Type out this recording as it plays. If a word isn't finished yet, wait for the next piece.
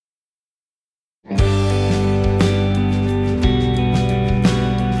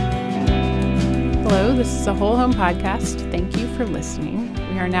This is a Whole Home Podcast. Thank you for listening.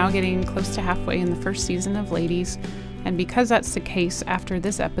 We are now getting close to halfway in the first season of Ladies, and because that's the case, after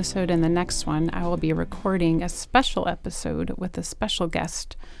this episode and the next one, I will be recording a special episode with a special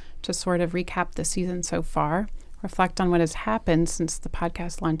guest to sort of recap the season so far, reflect on what has happened since the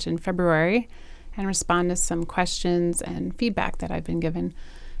podcast launched in February, and respond to some questions and feedback that I've been given.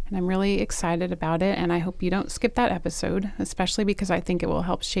 And I'm really excited about it, and I hope you don't skip that episode, especially because I think it will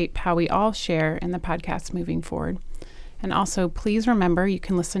help shape how we all share in the podcast moving forward. And also, please remember you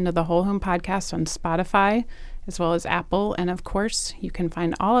can listen to the Whole Home Podcast on Spotify, as well as Apple, and of course, you can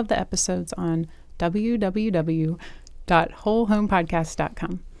find all of the episodes on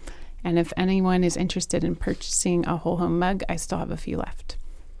www.wholehomepodcast.com. And if anyone is interested in purchasing a Whole Home mug, I still have a few left.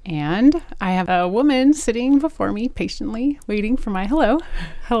 And I have a woman sitting before me patiently waiting for my hello.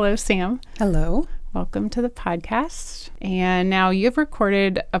 Hello, Sam. Hello. Welcome to the podcast. And now you've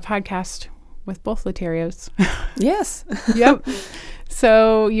recorded a podcast with both Laterios. Yes. Yep.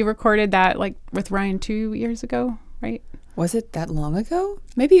 So you recorded that like with Ryan 2 years ago, right? Was it that long ago?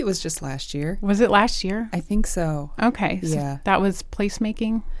 Maybe it was just last year. Was it last year? I think so. Okay. So yeah. That was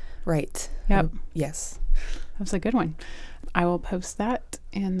placemaking? Right. Yep. Yes. That was a good one. I will post that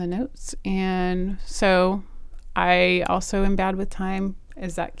in the notes. And so I also am bad with time,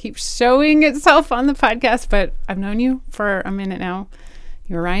 as that keeps showing itself on the podcast, but I've known you for a minute now.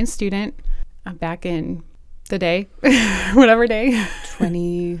 You're a Ryan student. I'm back in the day, whatever day.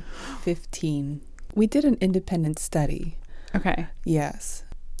 2015. We did an independent study. Okay. Yes.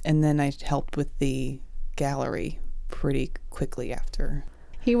 And then I helped with the gallery pretty quickly after.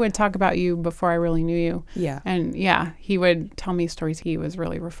 He would talk about you before I really knew you. Yeah. And yeah, he would tell me stories. He was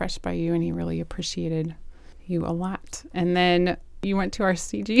really refreshed by you and he really appreciated you a lot. And then you went to our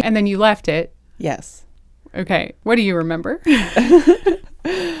CG and then you left it. Yes. Okay. What do you remember?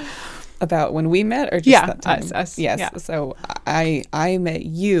 About when we met or just that time? Us. Yes. Yeah. So I met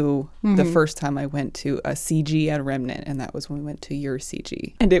you the first time I went to a CG at Remnant, and that was when we went to your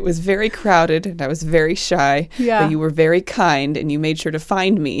CG. And it was very crowded, and I was very shy. Yeah. But you were very kind, and you made sure to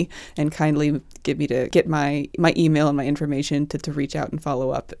find me and kindly get me to get my email and my information to reach out and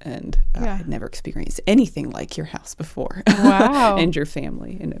follow up. And I had never experienced anything like your house before. Wow. And your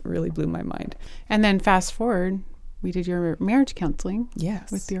family, and it really blew my mind. And then fast forward, we did your marriage counseling.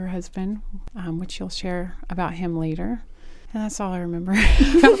 Yes. With your husband, which you'll share about him later. And that's all I remember about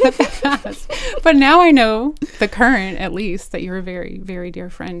the past. But now I know the current, at least, that you're a very, very dear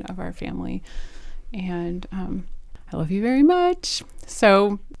friend of our family. And I love you very much.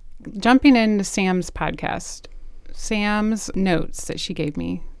 So jumping into Sam's podcast, Sam's notes that she gave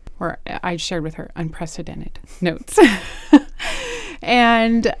me, or I shared with her, unprecedented notes.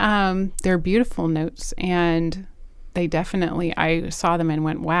 And they're beautiful notes. And they definitely, I saw them and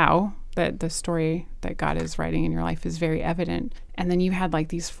went, wow, that the story that God is writing in your life is very evident. And then you had like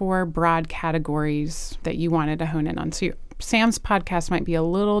these 4 broad categories that you wanted to hone in on. So Sam's podcast might be a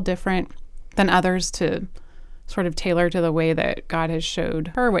little different than others to sort of tailor to the way that God has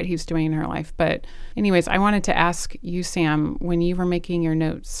showed her what he's doing in her life. But anyways, I wanted to ask you, Sam, when you were making your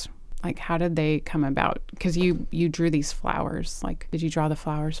notes, like how did they come about? Because you drew these flowers. Like, did you draw the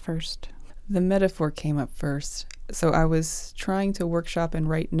flowers first? The metaphor came up first. So I was trying to workshop and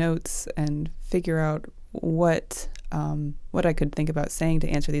write notes and figure out what I could think about saying to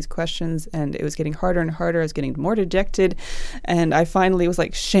answer these questions. And it was getting harder and harder. I was getting more dejected. And I finally was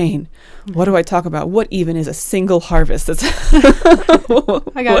like, Shane, what do I talk about? What even is a single harvest? I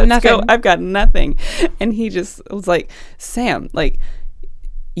got nothing. I've got nothing. And he just was like, Sam, like,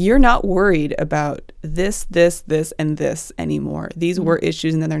 you're not worried about this, and this anymore. These were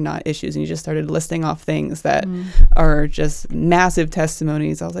issues, and then they're not issues. And you just started listing off things that are just massive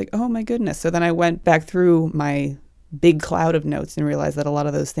testimonies. I was like, oh, my goodness. So then I went back through my big cloud of notes and realized that a lot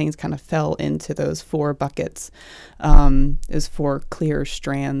of those things kind of fell into those 4 buckets. Those 4 clear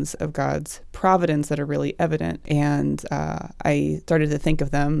strands of God's providence that are really evident. And I started to think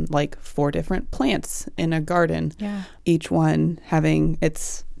of them like 4 different plants in a garden. Yeah. Each one having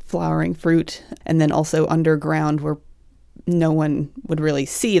its flowering fruit, and then also underground where no one would really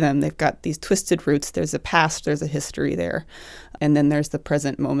see them. They've got these twisted roots. There's a past, there's a history there. And then there's the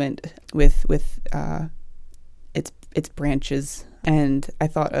present moment with its branches. And I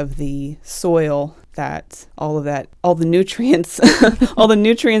thought of the soil all the nutrients, all the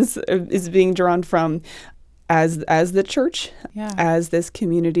nutrients is being drawn from as the church, as this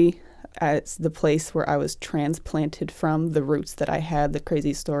community, as the place where I was transplanted from, the roots that I had, the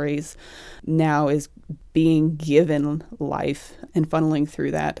crazy stories, now is being given life and funneling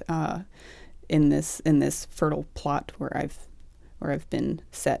through that in this fertile plot where I've where I've been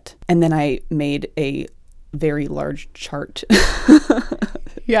set. And then I made a very large chart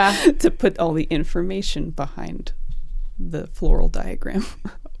Yeah. to put all the information behind the floral diagram.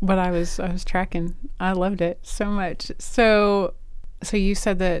 But I was tracking. I loved it so much. So you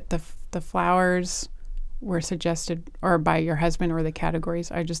said that the flowers were suggested or by your husband or the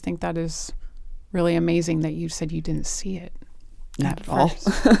categories. I just think that is really amazing that you said you didn't see it. Not at all.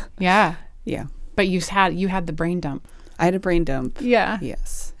 Yeah. Yeah. But you had the brain dump. I had a brain dump. Yeah.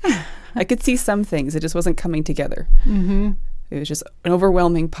 Yes. I could see some things. It just wasn't coming together. Mm-hmm. It was just an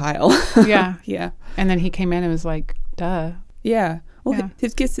overwhelming pile. Yeah. Yeah. And then he came in and was like, duh. Yeah. Well, Yeah.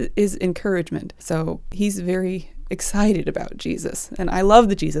 his gift is encouragement. So he's very excited about Jesus. And I love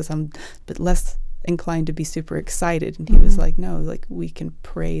the Jesus. I'm but less inclined to be super excited. And he was like, no, like we can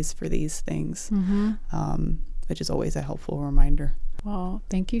praise for these things, which is always a helpful reminder. Well,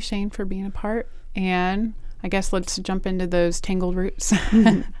 thank you, Shane, for being a part. And I guess let's jump into those tangled roots.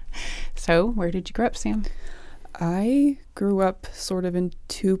 So where did you grow up, Sam? I grew up sort of in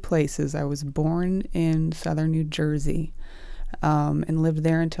two places. I was born in southern New Jersey and lived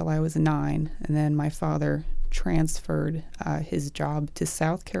there until I was 9. And then my father transferred his job to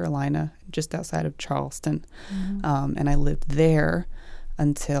South Carolina, just outside of Charleston. And I lived there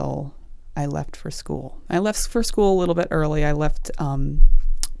until I left for school. I left for school a little bit early. I left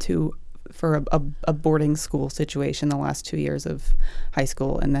for a boarding school situation the last 2 years of high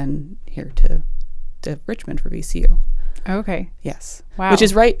school, and then here to Richmond for VCU. Okay. Yes. Wow. Which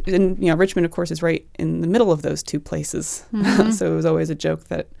is right, and Richmond, of course, is right in the middle of those two places. So it was always a joke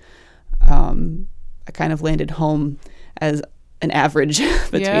that I kind of landed home as an average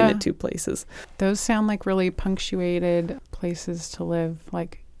between the two places. Those sound like really punctuated places to live,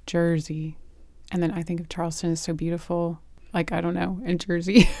 like Jersey. And then I think of Charleston is so beautiful. Like, I don't know, in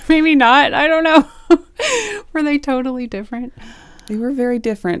Jersey. Maybe not. I don't know. Were they totally different? They were very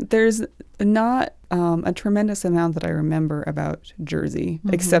different. There's not a tremendous amount that I remember about Jersey,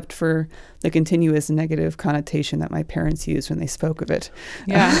 except for the continuous negative connotation that my parents used when they spoke of it.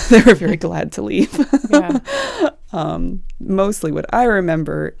 Yeah. They were very glad to leave. Yeah. Mostly what I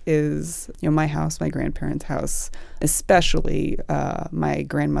remember is, my house, my grandparents' house, especially my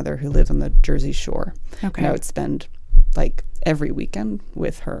grandmother who lived on the Jersey Shore. Okay. And I would spend like every weekend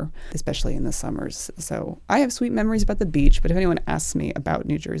with her, especially in the summers. So I have sweet memories about the beach, but if anyone asks me about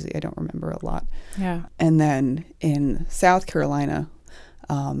New Jersey, I don't remember a lot. Yeah. And then in South Carolina,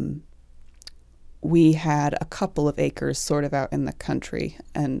 we had a couple of acres sort of out in the country.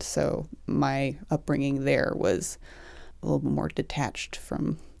 And so my upbringing there was a little bit more detached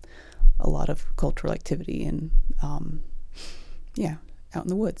from a lot of cultural activity and, out in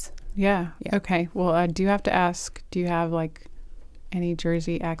the woods. Yeah. Okay. Well, I do have to ask, do you have like any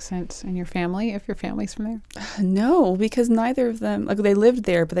Jersey accents in your family, if your family's from there? No, because neither of them, like they lived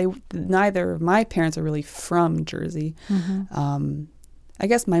there, but neither of my parents are really from Jersey. I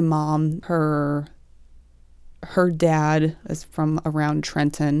guess my mom, her dad is from around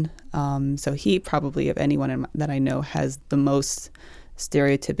Trenton. So he probably, of anyone that I know, has the most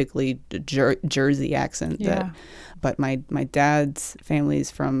stereotypically Jersey accent. But my dad's family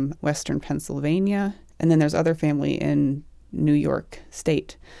is from Western Pennsylvania, and then there's other family in New York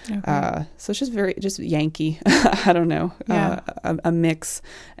State. Okay. So it's just Yankee. I don't know, a mix.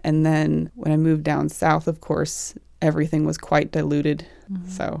 And then when I moved down south, of course, everything was quite diluted.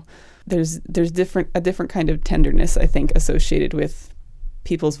 So there's a different kind of tenderness, I think, associated with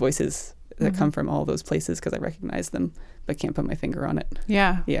people's voices that come from all those places, because I recognize them but can't put my finger on it.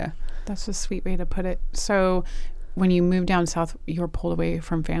 Yeah. That's a sweet way to put it. So when you moved down south, you were pulled away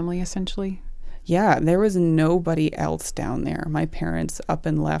from family, essentially? Yeah, there was nobody else down there. My parents up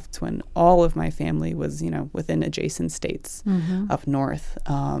and left when all of my family was, within adjacent states up north,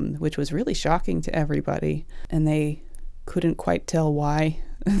 which was really shocking to everybody. And they couldn't quite tell why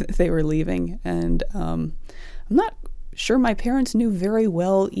they were leaving. And I'm not sure my parents knew very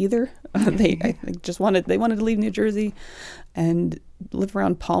well either. They wanted to leave New Jersey and live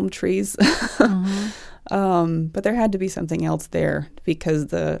around palm trees. But there had to be something else there, because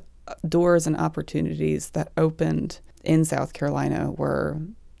the doors and opportunities that opened in South Carolina were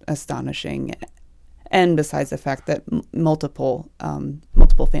astonishing. And besides the fact that multiple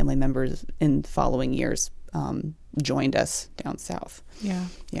family members in following years joined us down south. Yeah.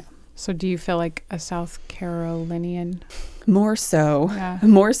 So do you feel like a South Carolinian? More so,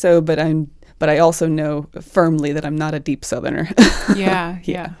 but I also know firmly that I'm not a deep Southerner.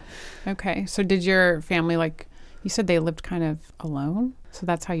 Yeah. Okay. So did your family, like, you said they lived kind of alone? So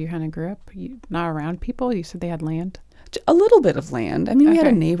that's how you kind of grew up? Not around people? You said they had land? A little bit of land. I mean, we had a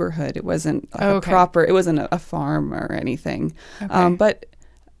Okay. neighborhood. It wasn't like Okay. it wasn't a farm or anything. Okay. But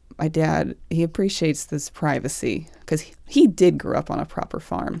my dad, he appreciates this privacy because he did grow up on a proper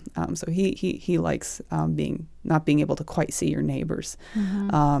farm. So he likes not being able to quite see your neighbors.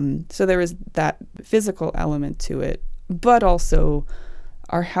 So there was that physical element to it, but also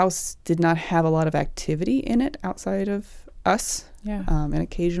our house did not have a lot of activity in it outside of us. Yeah. And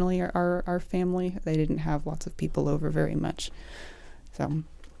occasionally our family, they didn't have lots of people over very much. So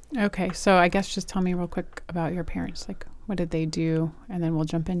Okay. So I guess just tell me real quick about your parents. Like, what did they do? And then we'll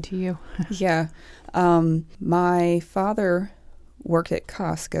jump into you. yeah, my father worked at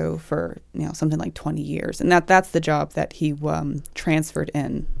Costco for something like 20 years, and that's the job that he transferred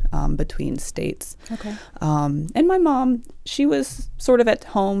in between states. Okay. And my mom, she was sort of at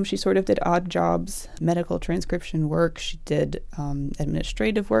home. She sort of did odd jobs, medical transcription work. She did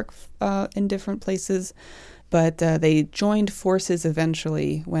administrative work in different places. But they joined forces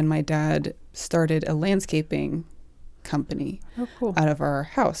eventually when my dad started a landscaping company Oh, cool. out of our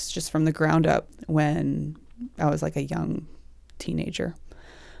house, just from the ground up, when I was like a young teenager.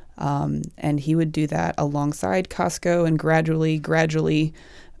 And he would do that alongside Costco and gradually,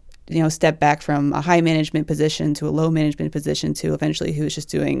 step back from a high management position to a low management position to eventually he was just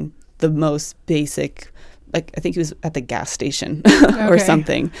doing the most basic, like I think he was at the gas station or Okay.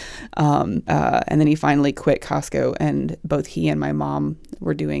 something. And then he finally quit Costco, and both he and my mom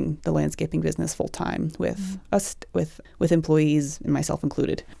were doing the landscaping business full time with us, with employees and myself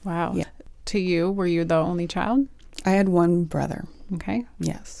included. Wow. Yeah. To you, were you the only child? I had one brother. Okay.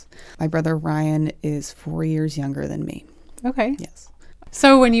 Yes. My brother Ryan is 4 years younger than me. Okay. Yes.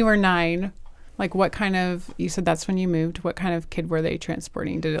 So when you were 9, like you said that's when you moved. What kind of kid were they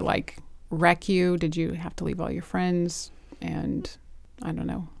transporting? Did it like wreck you? Did you have to leave all your friends? And I don't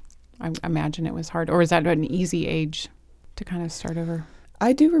know. I imagine it was hard. Or is that an easy age to kind of start over?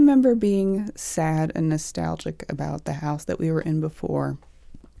 I do remember being sad and nostalgic about the house that we were in before.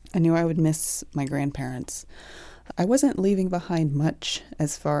 I knew I would miss my grandparents. I wasn't leaving behind much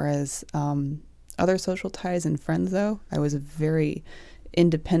as far as other social ties and friends, though. I was a very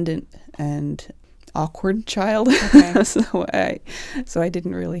independent and awkward child. Okay. so I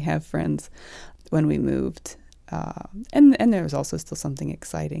didn't really have friends when we moved. And there was also still something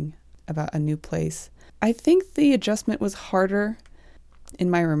exciting about a new place. I think the adjustment was harder in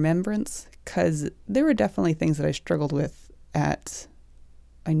my remembrance because there were definitely things that I struggled with at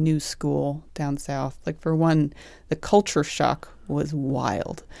a new school down south. Like, for one, the culture shock was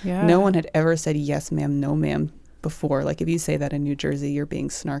wild. Yeah. No one had ever said yes ma'am, no ma'am before. Like, if you say that in New Jersey, you're being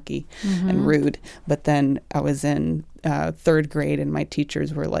snarky and rude. But then I was in third grade and my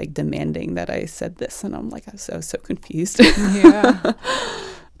teachers were like demanding that I said this, and I'm like, I was so confused. Yeah.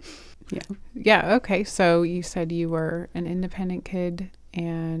 Yeah. Yeah. Okay. So you said you were an independent kid,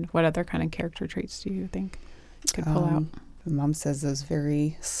 and what other kind of character traits do you think you could pull out? My mom says I was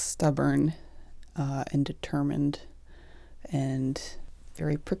very stubborn and determined and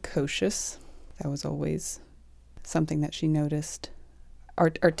very precocious. That was always something that she noticed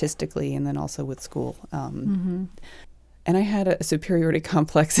artistically and then also with school. And I had a superiority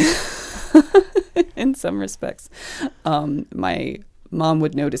complex in some respects. My mom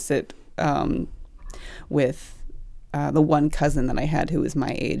would notice it with the one cousin that I had who was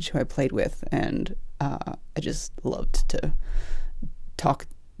my age, who I played with, and I just loved to talk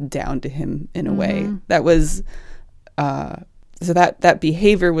down to him in a way that was so that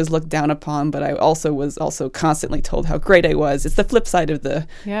behavior was looked down upon, but I was constantly told how great I was. It's the flip side of the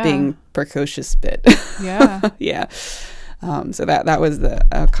being precocious bit. Yeah. Yeah. So that was the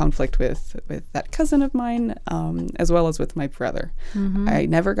conflict with that cousin of mine, as well as with my brother. I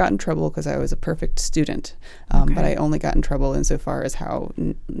never got in trouble because I was a perfect student, but I only got in trouble insofar as how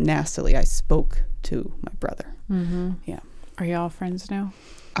nastily I spoke to my brother. Yeah. Are you all friends now?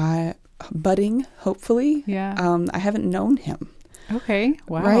 Budding, hopefully. Yeah. I haven't known him. Okay.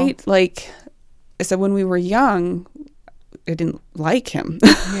 Wow. Right? Like, so when we were young, I didn't like him.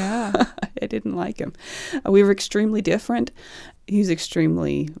 Yeah. I didn't like him. We were extremely different. He was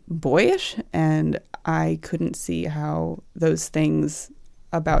extremely boyish, and I couldn't see how those things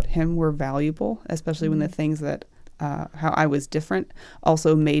about him were valuable, especially when the things that, how I was different,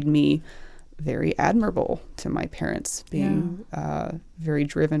 also made me very admirable to my parents, being very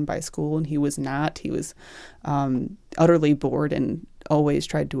driven by school, and he was not. He was utterly bored and always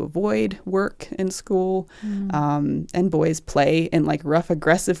tried to avoid work in school. And boys play in like rough,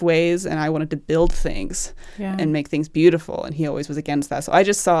 aggressive ways, and I wanted to build things and make things beautiful, and he always was against that. So I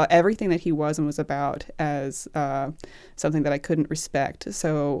just saw everything that he was and was about as something that I couldn't respect.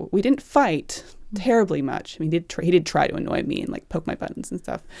 So we didn't fight, terribly much. I mean, he did try to annoy me and like poke my buttons and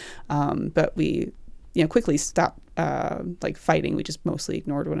stuff. But we, quickly stopped like fighting. We just mostly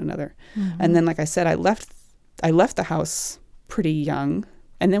ignored one another. And then, like I said, I left the house pretty young,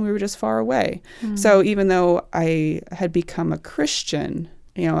 and then we were just far away. So even though I had become a Christian,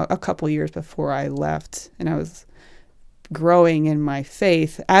 a couple years before I left, and I was growing in my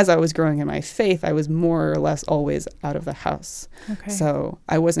faith, as I was growing in my faith, I was more or less always out of the house. Okay. So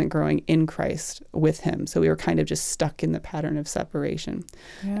I wasn't growing in Christ with him. So we were kind of just stuck in the pattern of separation.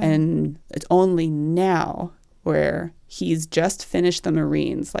 Yeah. And it's only now where he's just finished the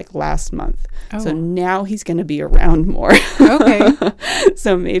Marines like last month. Oh. So now he's going to be around more. Okay.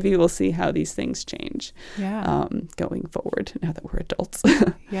 So maybe we'll see how these things change going forward now that we're adults.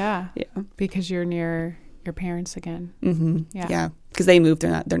 Yeah. Because you're near your parents again. Yeah. Because they moved.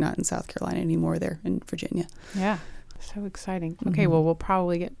 They're not in South Carolina anymore. They're in Virginia. Yeah. So exciting. Okay. Well, we'll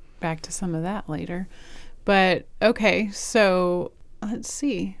probably get back to some of that later. But okay. So let's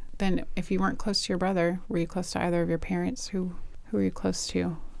see. Then if you weren't close to your brother, were you close to either of your parents? Who were you close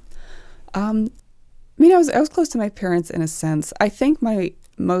to? I was close to my parents in a sense. I think my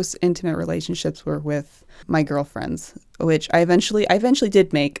most intimate relationships were with my girlfriends, which I eventually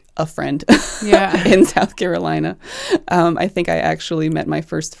did make a friend in South Carolina. I think I actually met my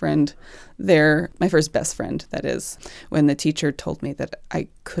first friend there, my first best friend, that is, when the teacher told me that I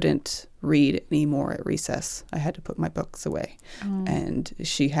couldn't read anymore at recess. I had to put my books away. And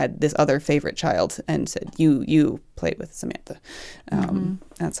she had this other favorite child and said, you play with Samantha.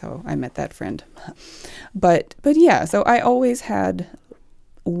 That's how I met that friend. But yeah, so I always had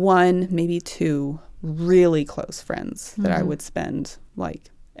one, maybe two really close friends that I would spend like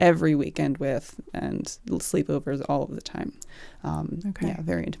every weekend with, and sleepovers all of the time. Yeah,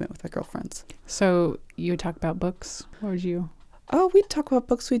 very intimate with my girlfriends. So you would talk about books? What would you? Oh, we'd talk about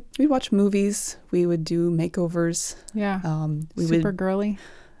books. We'd watch movies. We would do makeovers. Yeah. Super girly?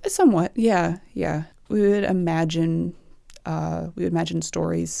 Somewhat, yeah. We would imagine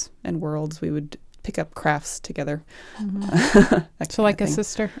stories and worlds. We would pick up crafts together. So like a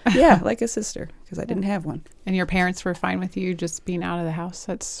sister? Yeah, like a sister, because I didn't have one. And your parents were fine with you just being out of the house?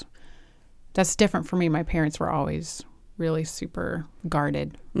 That's different for me. My parents were always really super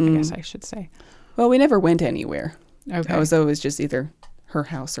guarded, I guess I should say. Well, we never went anywhere. Okay. It was always just either her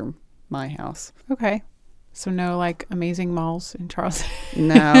house or my house. Okay. So no like amazing malls in Charleston?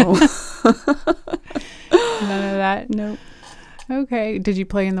 No. None of that? Nope. Okay. Did you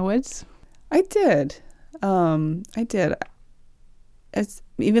play in the woods? I did. I did. It's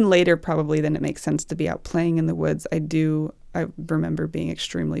even later probably than it makes sense to be out playing in the woods. I remember being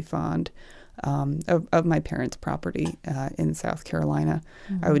extremely fond of my parents' property in South Carolina.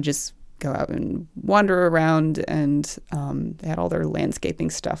 I would just go out and wander around, and they had all their landscaping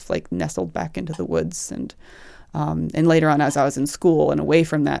stuff like nestled back into the woods. And later on, as I was in school and away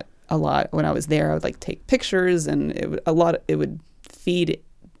from that a lot, when I was there, I would like take pictures, and it would feed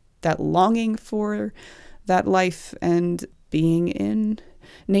that longing for that life and being in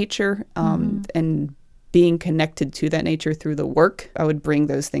nature, and being connected to that nature through the work. I would bring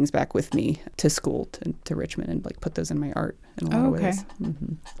those things back with me to school, to Richmond, and like put those in my art in a lot of ways.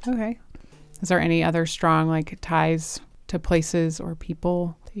 Okay. Is there any other strong like ties to places or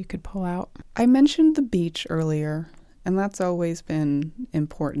people that you could pull out? I mentioned the beach earlier, and that's always been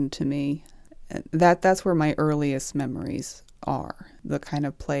important to me. That's where my earliest memories are. The kind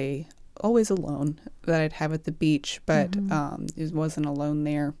of play always alone that I'd have at the beach, but it wasn't alone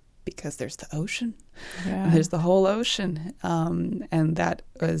there because there's the ocean. Yeah. There's the whole ocean. And that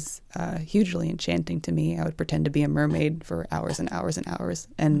was hugely enchanting to me. I would pretend to be a mermaid for hours and hours and hours.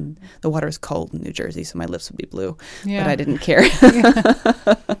 And the water is cold in New Jersey, so my lips would be blue. Yeah. But I didn't care.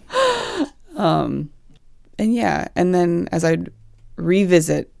 And then as I'd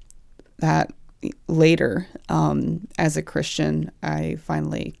revisit that later, as a Christian, I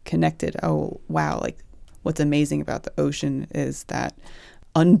finally connected. Oh, wow. Like, what's amazing about the ocean is that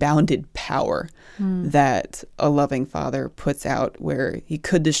unbounded power that a loving father puts out, where he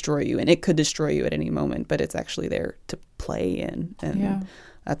could destroy you, and it could destroy you at any moment, but it's actually there to play in. And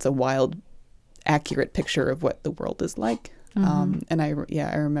that's a wild, accurate picture of what the world is like. And I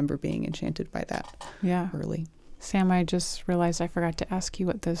remember being enchanted by that early. Sam, I just realized I forgot to ask you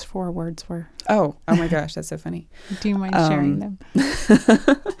what those 4 words were. Oh my gosh, that's so funny. Do you mind sharing them?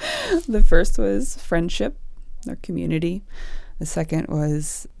 The first was friendship or community. The second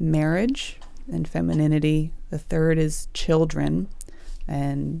was marriage and femininity. The third is children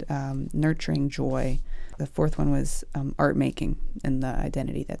and nurturing joy. The fourth one was art making and the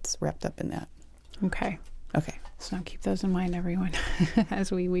identity that's wrapped up in that. Okay. So keep those in mind, everyone,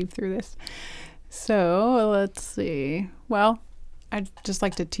 as we weave through this. So let's see. Well, I'd just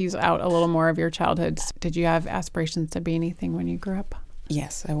like to tease out a little more of your childhood. Did you have aspirations to be anything when you grew up?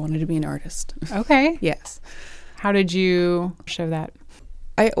 Yes, I wanted to be an artist. Okay. Yes. How did you show that?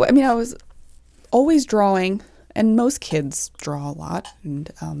 I mean, I was always drawing, and most kids draw a lot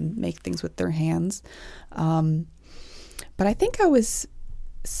and make things with their hands. But I think I was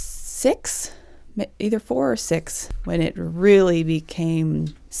 6, either 4 or 6, when it really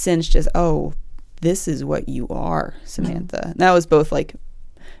became cinched as, oh, this is what you are, Samantha. And that was both like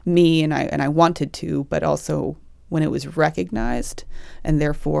me and I wanted to, but also when it was recognized and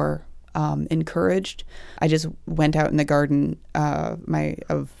therefore encouraged. I just went out in the garden, my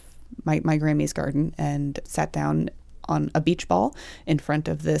Grammy's garden, and sat down on a beach ball in front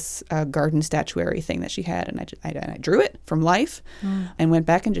of this garden statuary thing that she had, and I drew it from life and went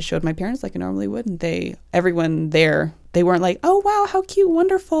back and just showed my parents like I normally would, and everyone there, they weren't like, oh wow, how cute,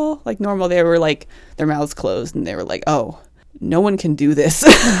 wonderful, like normal. They were like, their mouths closed, and they were like, oh, no one can do this.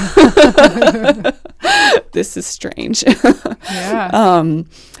 This is strange. Yeah.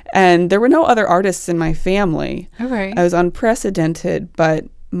 And there were no other artists in my family. Okay. I was unprecedented, but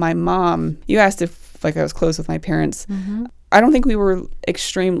my mom, you asked if like I was close with my parents. Mm-hmm. I don't think we were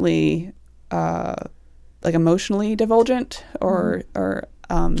extremely like emotionally divulgent or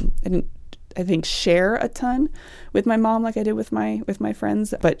I think share a ton with my mom like I did with my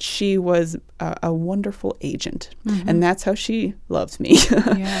friends, but she was a wonderful agent, and that's how she loved me.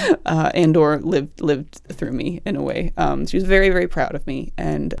 Yeah. And or lived through me in a way. She was very, very proud of me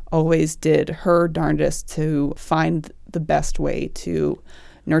and always did her darndest to find the best way to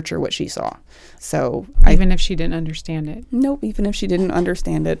nurture what she saw. So even if she didn't understand it. Nope, even if she didn't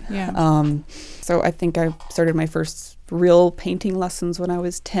understand it. Yeah. So I think I started my first real painting lessons when I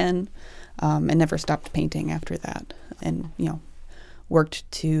was 10, and never stopped painting after that. And,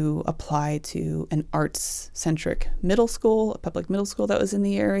 worked to apply to an arts-centric middle school, a public middle school that was in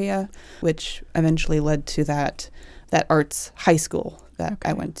the area, which eventually led to that arts high school that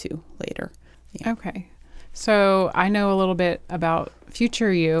I went to later. Yeah. Okay. So I know a little bit about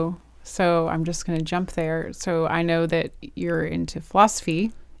future you, so I'm just going to jump there. So I know that you're into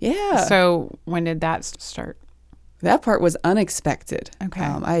philosophy. Yeah. So when did that start? That part was unexpected. Okay.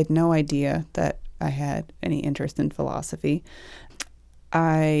 I had no idea that I had any interest in philosophy.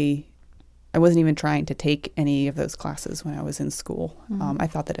 I wasn't even trying to take any of those classes when I was in school. I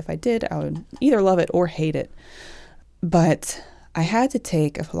thought that if I did, I would either love it or hate it. But I had to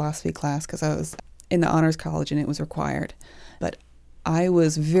take a philosophy class because I was in the honors college and it was required. But I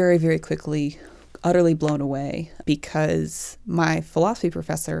was very, very quickly utterly blown away because my philosophy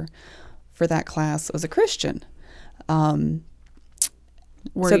professor for that class was a Christian. Were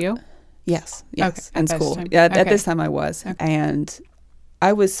you? Yes, Okay, in school. Yeah, at this time I was. Okay. And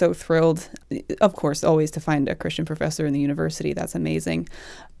I was so thrilled, of course, always to find a Christian professor in the university. That's amazing.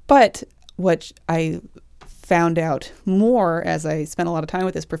 But what I found out more as I spent a lot of time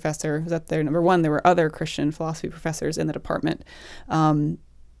with this professor was that number one, there were other Christian philosophy professors in the department. And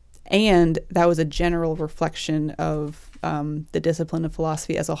that was a general reflection of the discipline of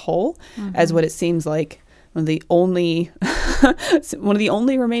philosophy as a whole, as what it seems like one of the only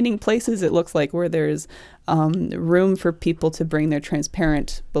remaining places it looks like where there's room for people to bring their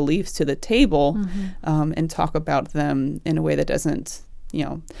transparent beliefs to the table and talk about them in a way that doesn't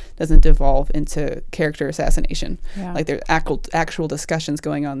devolve into character assassination. Yeah. Like there's actual discussions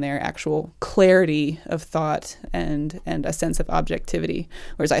going on there, actual clarity of thought and a sense of objectivity.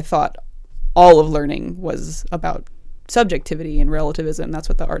 Whereas I thought all of learning was about subjectivity and relativism. That's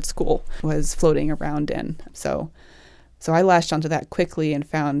what the art school was floating around in. So I latched onto that quickly and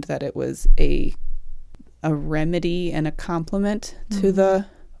found that it was a remedy and a complement to the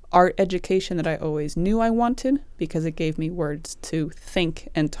art education that I always knew I wanted, because it gave me words to think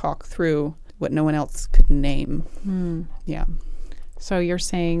and talk through what no one else could name. Yeah. So you're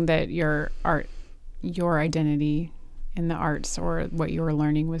saying that your identity in the arts, or what you were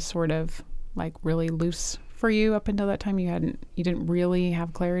learning, was sort of like really loose for you up until that time. You didn't really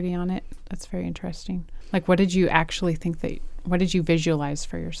have clarity on it. That's very interesting. Like, what did you actually what did you visualize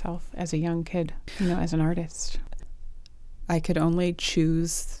for yourself as a young kid, as an artist? I could only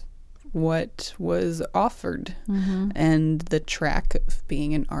choose what was offered. And the track of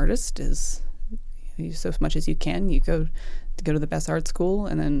being an artist is, so much as you can, you go to the best art school,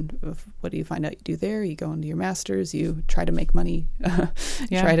 and then what do you find out you do there? You go into your master's, you try to make money,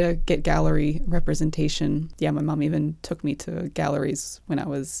 try to get gallery representation. Yeah, my mom even took me to galleries when I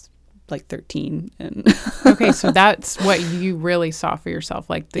was like 13. And okay, so that's what you really saw for yourself,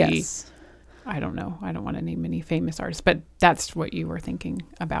 like the... Yes. I don't know. I don't want to name any famous artists, but that's what you were thinking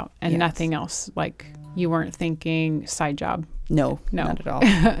about, and Yes. nothing else. Like, you weren't thinking side job. No, No. not at all.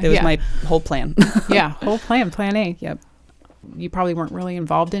 It was Yeah. my whole plan. Yeah, whole plan A. Yep. You probably weren't really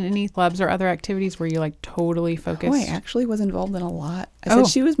involved in any clubs or other activities where you like totally focused. Oh, I actually was involved in a lot. I Oh. said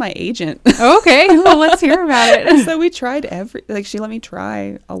she was my agent. Okay, well, let's hear about it. So we tried she let me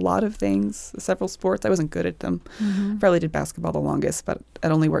try a lot of things, several sports. I wasn't good at them. Mm-hmm. Probably did basketball the longest, but it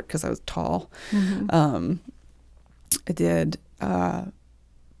only worked because I was tall. Mm-hmm. I did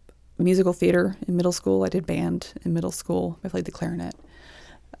musical theater in middle school. I did band in middle school. I played the clarinet.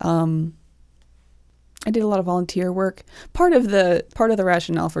 I did a lot of volunteer work. Part of the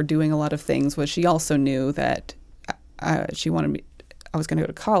rationale for doing a lot of things was she also knew that she wanted me. I was going to go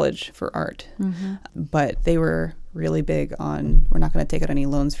to college for art, Mm-hmm. but they were really big on, we're not going to take out any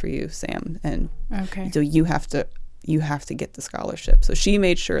loans for you, Sam, and Okay. so you have to get the scholarship. So she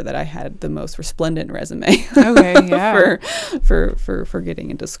made sure that I had the most resplendent resume. Okay, yeah. for getting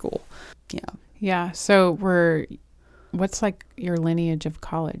into school. Yeah. Yeah. So what's like your lineage of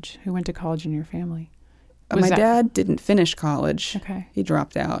college? Who went to college in your family? Was My that- dad didn't finish college. Okay. He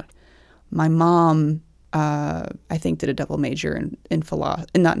dropped out. My mom, I think, did a double major in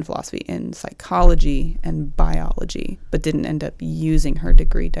psychology and biology, but didn't end up using her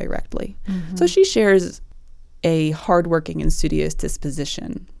degree directly. Mm-hmm. So she shares a hardworking and studious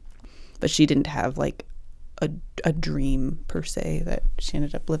disposition, but she didn't have like a dream per se that she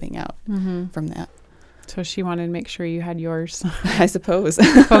ended up living out Mm-hmm. from that. So she wanted to make sure you had yours I suppose.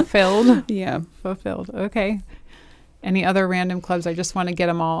 fulfilled. Yeah. Fulfilled. Okay. Any other random clubs? I just want to get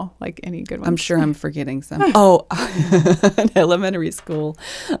them all. Like any good ones. I'm sure I'm forgetting some. Oh, in elementary school,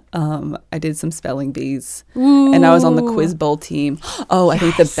 I did some spelling bees, and I was on the Ooh. quiz bowl team. Oh, I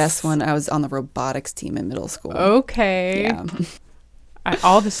think the best one, I was on the robotics team in middle school. Okay. Yeah.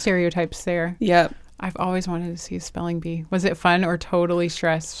 All the stereotypes there. Yep. I've always wanted to see a spelling bee. Was it fun or totally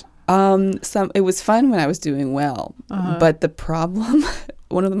stressed? It was fun when I was doing well, Uh-huh. but the problem,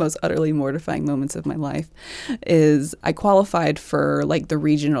 one of the most utterly mortifying moments of my life, is I qualified for like the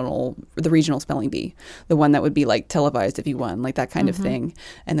regional spelling bee, the one that would be like televised if you won, like that kind of thing.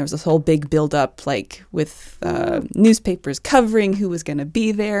 And there was this whole big build up, like with newspapers covering who was going to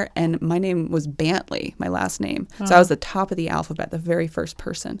be there. And my name was Bantley, my last name, so I was the top of the alphabet, the very first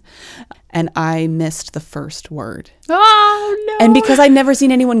person, and I missed the first word. Oh, no. And because I'd never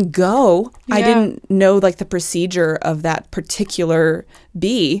seen anyone go, I Yeah. didn't know like the procedure of that particular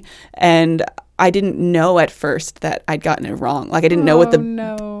bee. And I didn't know at first that I'd gotten it wrong. Like I didn't know what the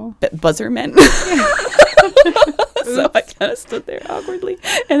no. buzzer meant. So I kind of stood there awkwardly.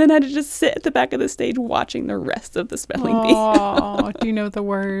 And then I had to just sit at the back of the stage watching the rest of the spelling bee. Oh, do you know the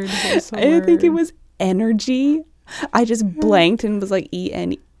word? What's the I think it word? was energy. I just blanked and was like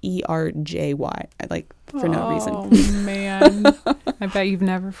ENERJY, like for no reason. Oh, man. I bet you've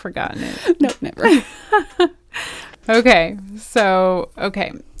never forgotten it. No, never. Okay. So,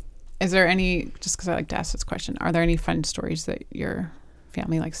 is there any, just because I like to ask this question, are there any fun stories that your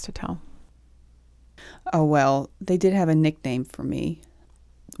family likes to tell? Oh, well, they did have a nickname for me.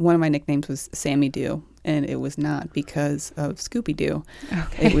 One of my nicknames was Sammy Doo, and it was not because of Scooby-Doo.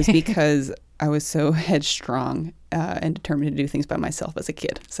 Okay. It was because I was so headstrong and determined to do things by myself as a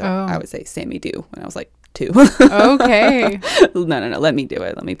kid. So Oh. I would say Sammy Doo when I was like 2. Okay. No, let me do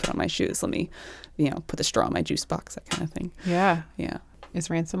it. Let me put on my shoes. Let me, put the straw in my juice box, that kind of thing. Yeah. Yeah. Is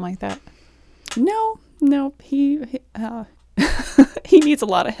Ransom like that? No, he he needs a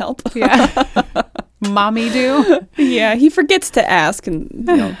lot of help. Yeah. Mommy do? Yeah, he forgets to ask and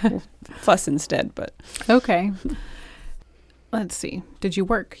will fuss instead, but Okay. Let's see. Did you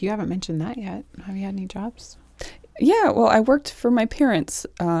work? You haven't mentioned that yet. Have you had any jobs? yeah, well, I worked for my parents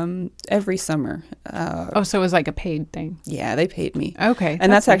every summer. So it was like a paid thing. Yeah, they paid me. Okay.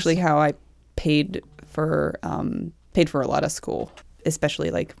 And that's nice. actually how I paid for a lot of school,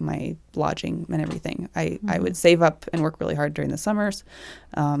 especially like my lodging and everything. I would save up and work really hard during the summers,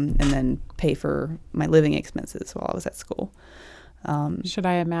 and then pay for my living expenses while I was at school. Should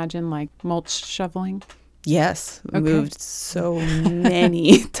I imagine like mulch shoveling? Yes, we Okay. moved so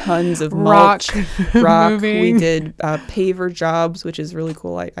many tons of Rock. mulch, rock. We Moving. did paver jobs, which is really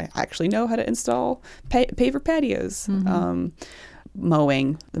cool. I actually know how to install paver patios.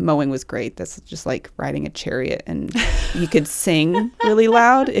 Mowing. The mowing was great. That's just like riding a chariot, and you could sing really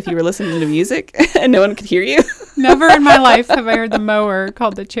loud if you were listening to music and no one could hear you. Never in my life have I heard the mower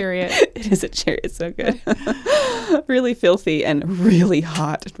called the chariot. It is a chariot. It's so good. Really filthy and really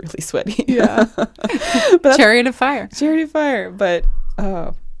hot and really sweaty. Yeah. Chariot of fire. Chariot of fire. But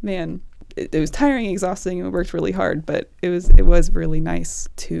oh man, it was tiring, exhausting, and we worked really hard. But it was really nice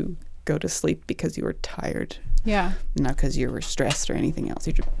to go to sleep because you were tired, Yeah. not because you were stressed or anything else.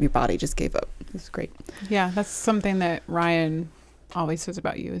 Your body just gave up. It was great. Yeah. That's something that Ryan always says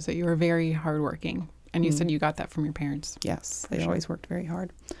about you, is that you were very hardworking. And you said you got that from your parents. Yes, they sure. always worked very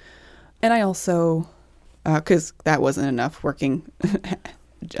hard. And I also, because that wasn't enough working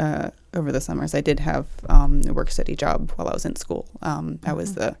over the summers, I did have a work-study job while I was in school. I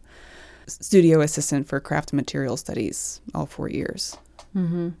was the studio assistant for craft material studies all 4 years.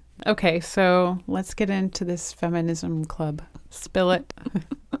 Mm-hmm. Okay, so let's get into this feminism club. Spill it.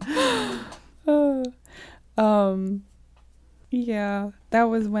 Yeah, that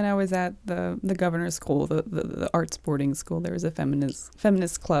was when I was at the governor's school, the arts boarding school. There was a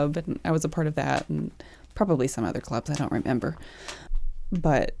feminist club, and I was a part of that, and probably some other clubs, I don't remember.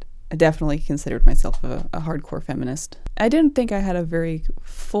 But I definitely considered myself a hardcore feminist. I didn't think I had a very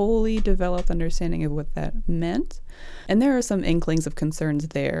fully developed understanding of what that meant. And there are some inklings of concerns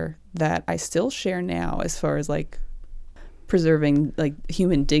there that I still share now, as far as like preserving like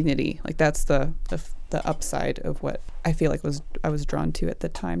human dignity. Like that's the upside of what I feel like I was drawn to at the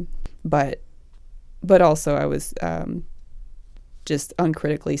time. But also I was just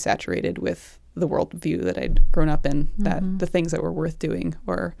uncritically saturated with the worldview that I'd grown up in, that the things that were worth doing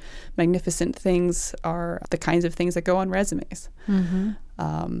or magnificent things are the kinds of things that go on resumes. And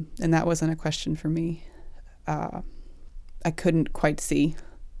that wasn't a question for me. I couldn't quite see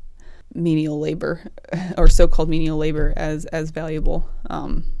menial labor or so-called menial labor as valuable.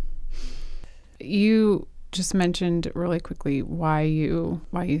 You just mentioned really quickly why you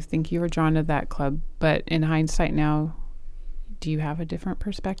think you were drawn to that club, but in hindsight now, do you have a different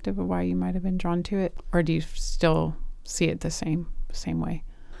perspective of why you might have been drawn to it, or do you still see it the same way?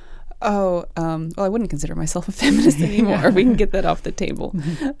 Well, I wouldn't consider myself a feminist anymore. We can get that off the table.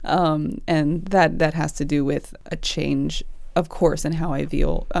 And that has to do with a change, of course, in how I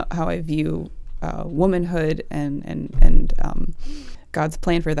view womanhood and God's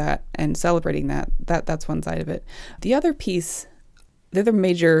plan for that, and celebrating that's one side of it. The other piece, the other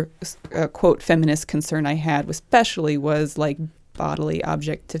major quote feminist concern I had especially was like bodily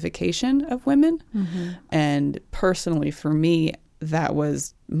objectification of women. And personally for me, that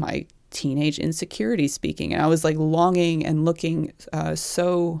was my teenage insecurity speaking, and I was like longing and looking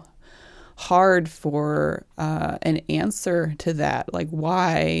so hard for an answer to that. Like,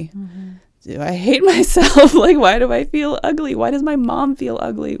 why do I hate myself? Like, why do I feel ugly? Why does my mom feel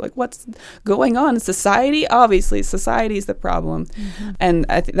ugly? Like, what's going on in society? Obviously, society is the problem. And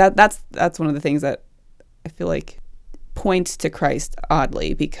I think that's one of the things that I feel like points to Christ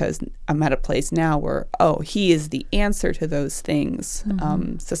oddly, because I'm at a place now where, he is the answer to those things.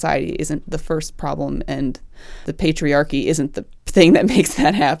 Society isn't the first problem, and the patriarchy isn't the thing that makes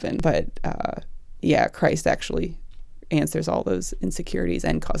that happen. But Christ actually answers all those insecurities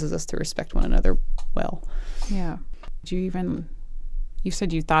and causes us to respect one another well. Yeah. You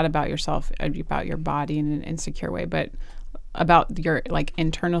said you thought about yourself, about your body in an insecure way, but about your like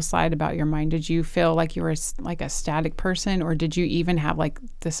internal side, about your mind, did you feel like you were like a static person, or did you even have like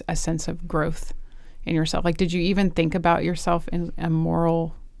a sense of growth in yourself? Like, did you even think about yourself in a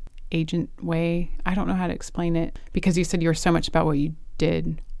moral agent way? I don't know how to explain it, because you said you were so much about what you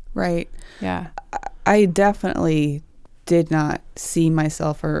did. Right. Yeah. I definitely did not see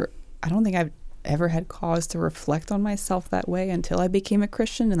myself, or I don't think I've ever had cause to reflect on myself that way until I became a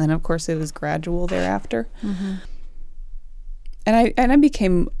Christian. And then of course it was gradual thereafter. And I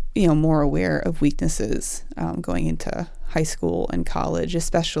became, more aware of weaknesses going into high school and college,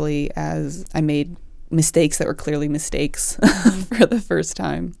 especially as I made mistakes that were clearly mistakes for the first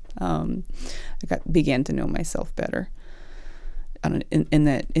time. I began to know myself better in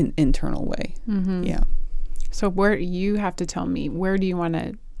that internal way. Yeah. So you have to tell me, where do you want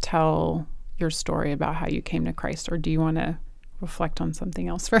to tell your story about how you came to Christ, or do you want to reflect on something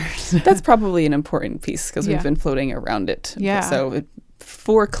else first? That's probably an important piece, because we've been floating around it. Yeah. So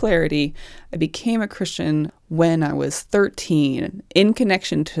for clarity, I became a Christian when I was 13 in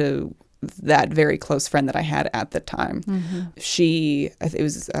connection to that very close friend that I had at the time. It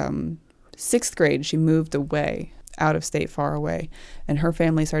was sixth grade, she moved away, out of state, far away, and her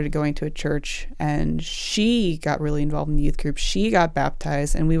family started going to a church, and she got really involved in the youth group. She got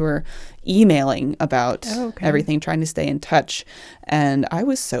baptized, and we were emailing about everything, trying to stay in touch. And I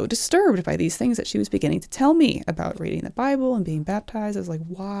was so disturbed by these things that she was beginning to tell me about reading the Bible and being baptized. I was like,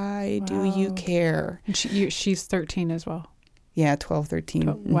 why do you care? And she's 13 as well. Yeah, 12,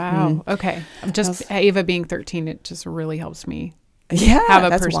 13. Wow. Okay. Ava being 13, it just really helps me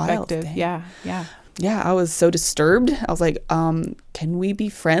have a perspective. Wild, yeah. yeah, I was so disturbed. I was like, can we be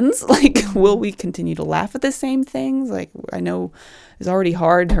friends? Like, will we continue to laugh at the same things? Like, I know it's already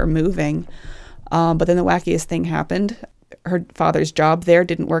hard, her moving. But then the wackiest thing happened. Her father's job there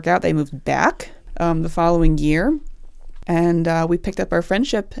didn't work out. They moved back the following year. And we picked up our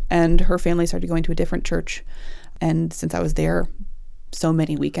friendship, and her family started going to a different church. And since I was there so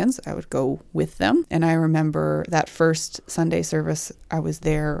many weekends, I would go with them. And I remember that first Sunday service, I was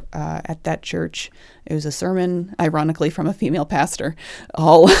there at that church. It was a sermon, ironically, from a female pastor,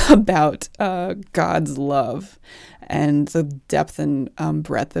 all about God's love and the depth and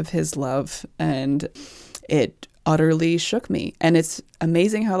breadth of his love. And it utterly shook me. And it's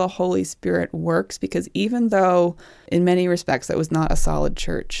amazing how the Holy Spirit works, because even though in many respects that was not a solid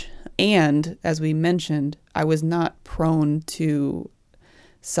church, and as we mentioned, I was not prone to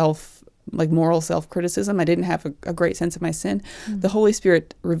moral self-criticism. I didn't have a great sense of my sin. The Holy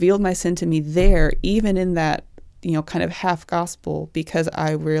Spirit revealed my sin to me there, even in that, kind of half gospel, because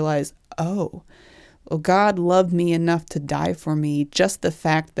I realized, well, God loved me enough to die for me. Just the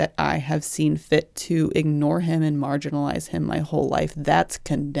fact that I have seen fit to ignore him and marginalize him my whole life, that's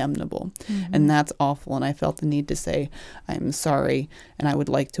condemnable. And that's awful. And I felt the need to say, I'm sorry, and I would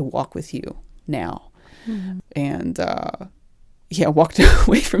like to walk with you now. And walked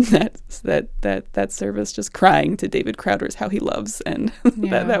away from that service just crying to David Crowder's How He Loves, and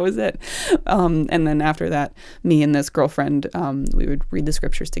that was it. And then after that, me and this girlfriend, we would read the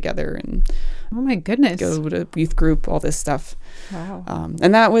scriptures together and oh my goodness, go to youth group, all this stuff. Wow.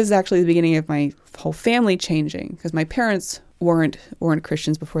 And that was actually the beginning of my whole family changing, because my parents weren't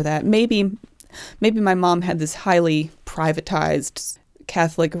Christians before that. Maybe my mom had this highly privatized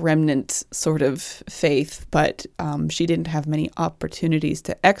Catholic remnant sort of faith, but she didn't have many opportunities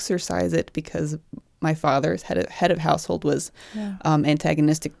to exercise it because my father's head of household was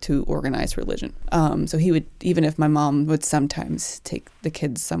antagonistic to organized religion. So he would, even if my mom would sometimes take the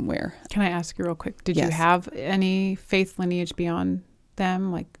kids somewhere. Can I ask you real quick? Did Yes. you have any faith lineage beyond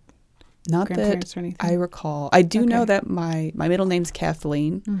them, like not grandparents that or anything? I recall. I do know that my middle name's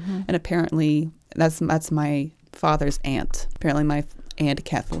Kathleen, and apparently that's my father's aunt. Apparently my Aunt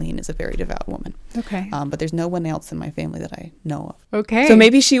Kathleen is a very devout woman. Okay. But there's no one else in my family that I know of. Okay. So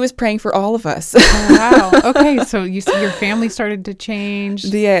maybe she was praying for all of us. Oh, wow. Okay. So you see your family started to change.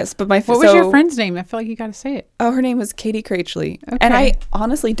 Yes, but What was your friend's name? I feel like you got to say it. Oh, her name was Katie Cratchley. Okay. And I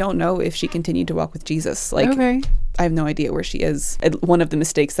honestly don't know if she continued to walk with Jesus. Okay. I have no idea where she is. One of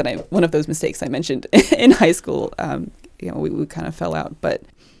those mistakes I mentioned in high school, we kind of fell out. But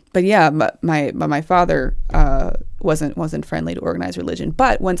yeah, my father wasn't friendly to organized religion.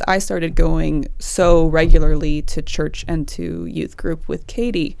 But once I started going so regularly to church and to youth group with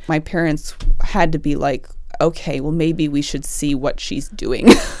Katie, my parents had to be like, okay, well, maybe we should see what she's doing,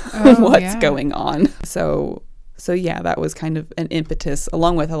 what's going on. So yeah, that was kind of an impetus,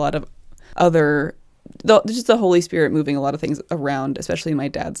 along with a lot of other, just the Holy Spirit moving a lot of things around, especially in my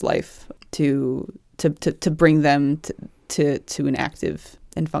dad's life, to bring them to an active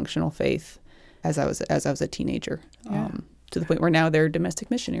and functional faith as I was a teenager, to the point where now they're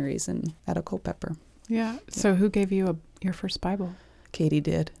domestic missionaries at Culpeper. Yeah. So who gave you your first Bible? Katie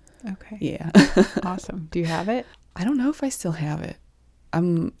did. Okay. Yeah. Awesome. Do you have it? I don't know if I still have it.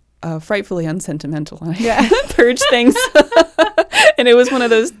 I'm frightfully unsentimental, and I Yeah. purge things. And it was one of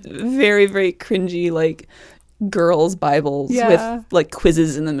those very, very cringy, like, girls' Bibles with like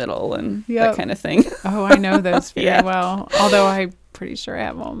quizzes in the middle and that kind of thing. Oh, I know those very well. Although I'm pretty sure I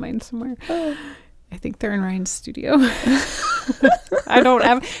have all mine somewhere. I think they're in Ryan's studio. I don't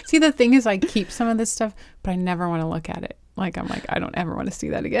ever see. The thing is, I keep some of this stuff, but I never want to look at it. Like, I'm like, I don't ever want to see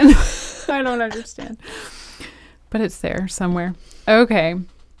that again. I don't understand. But it's there somewhere. Okay.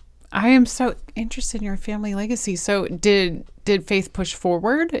 I am so interested in your family legacy. So did faith push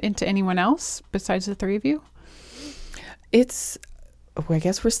forward into anyone else besides the three of you? I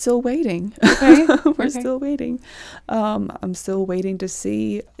guess we're still waiting. Okay. We're still waiting. I'm still waiting to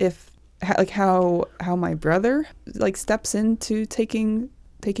see how my brother steps into taking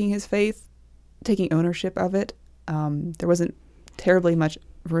his faith, taking ownership of it. There wasn't terribly much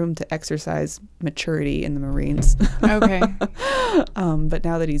room to exercise maturity in the Marines. Okay. But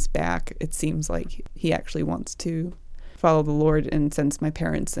now that he's back, it seems like he actually wants to follow the Lord, and since my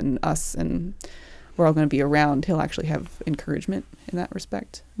parents and us and we're all going to be around, he'll actually have encouragement in that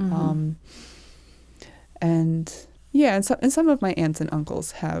respect. Mm-hmm. And some of my aunts and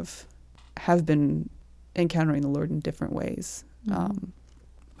uncles have been encountering the Lord in different ways. Mm-hmm.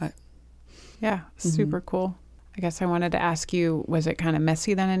 Super cool. I guess I wanted to ask you, was it kind of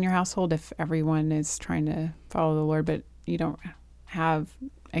messy then in your household if everyone is trying to follow the Lord, but you don't have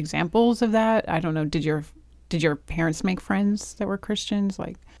examples of that? I don't know. Did your parents make friends that were Christians?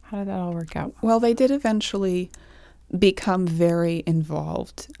 Like, how did that all work out? Well, they did eventually become very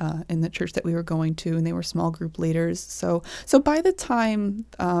involved in the church that we were going to, and they were small group leaders. So by the time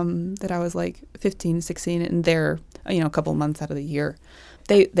that I was like 15, 16, and they're, a couple months out of the year,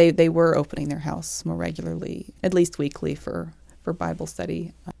 they were opening their house more regularly, at least weekly for Bible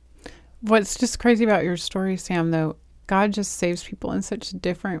study. What's just crazy about your story, Sam, though, God just saves people in such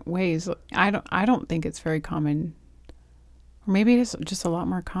different ways. I don't think it's very common, or maybe it's just a lot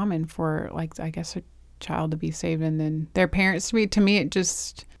more common for, like, I guess, a child to be saved and then their parents to be. To me, it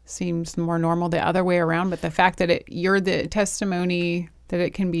just seems more normal the other way around. But the fact that you're the testimony that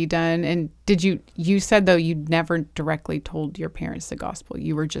it can be done. And you said, though, you never directly told your parents the gospel.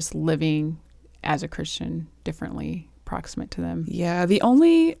 You were just living as a Christian differently, proximate to them. Yeah, the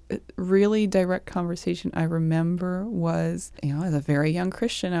only really direct conversation I remember was, as a very young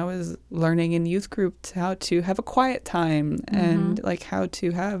Christian, I was learning in youth group how to have a quiet time and like how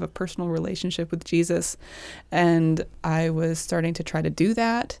to have a personal relationship with Jesus. And I was starting to try to do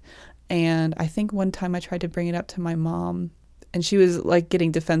that. And I think one time I tried to bring it up to my mom, and she was like getting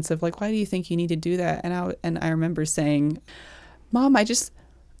defensive, like, why do you think you need to do that? And I remember saying, Mom,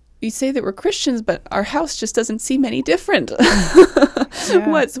 you say that we're Christians, but our house just doesn't seem any different. Yeah.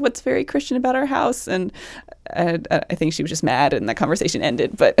 What's very Christian about our house? And I think she was just mad, and that conversation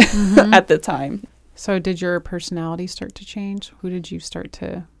ended. But at the time. So did your personality start to change? Who did you start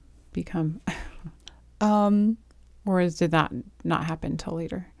to become? Or did that not happen until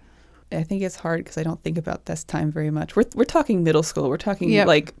later? I think it's hard because I don't think about this time very much. We're talking middle school. We're talking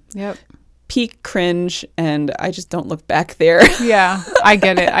peak cringe, and I just don't look back there. Yeah, I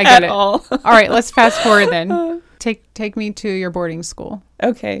get it. At all. All right, let's fast forward then. Take me to your boarding school.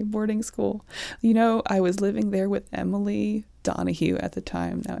 Okay, boarding school. I was living there with Emily Donahue at the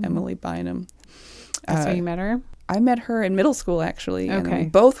time. Now Emily Bynum. That's how you met her? I met her in middle school, actually. Okay. And we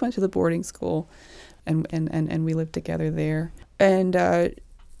both went to the boarding school, and we lived together there. And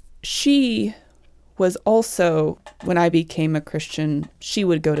she was also, when I became a Christian, she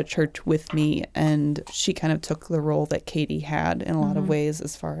would go to church with me, and she kind of took the role that Katie had in a lot of ways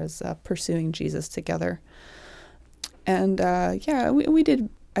as far as pursuing Jesus together. And we did.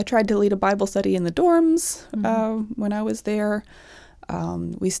 I tried to lead a Bible study in the dorms when I was there.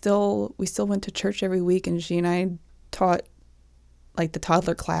 We still went to church every week, and she and I taught like the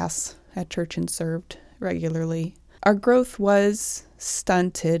toddler class at church and served regularly. Our growth was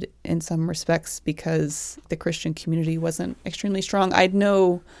stunted in some respects because the Christian community wasn't extremely strong. I had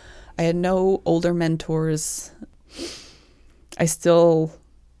no older mentors. I still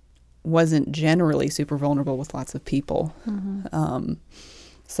wasn't generally super vulnerable with lots of people.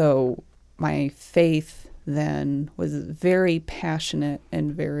 So my faith then was very passionate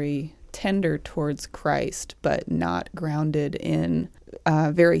and very tender towards Christ, but not grounded in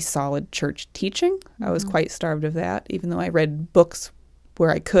very solid church teaching. I was quite starved of that, even though I read books where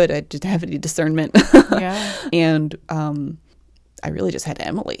I could. I didn't have any discernment. Yeah. And I really just had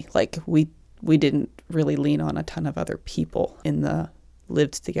Emily. Like, we didn't really lean on a ton of other people in the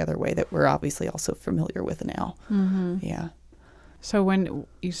lived together way that we're obviously also familiar with now. Yeah. So when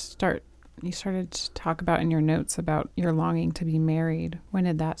you started to talk about in your notes about your longing to be married, when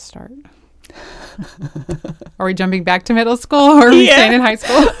did that start? Are we jumping back to middle school, or are we staying in high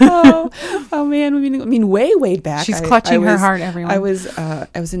school? oh man, I mean way back. She's clutching her heart, everyone. I was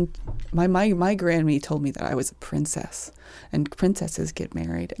in my Grammy told me that I was a princess, and princesses get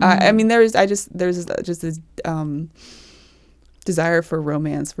married. I mean, there's just this desire for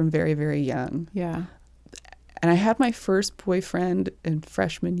romance from very, very young. Yeah. And I had my first boyfriend in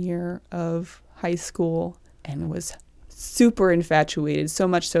freshman year of high school, and was super infatuated, so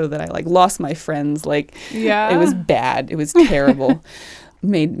much so that I lost my friends. It was bad. It was terrible.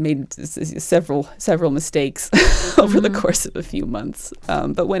 made several mistakes over the course of a few months.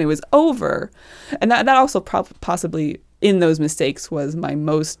 But when it was over, and that also possibly in those mistakes was my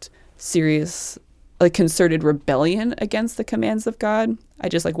most serious, concerted rebellion against the commands of God. I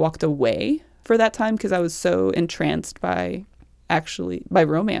just walked away for that time because I was so entranced by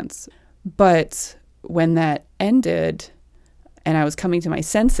romance. But when that ended and I was coming to my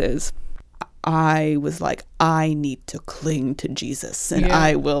senses, I was like, I need to cling to Jesus, and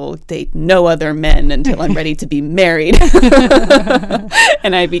I will date no other men until I'm ready to be married.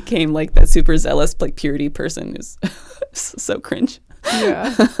 And I became that super zealous, purity person who's so cringe.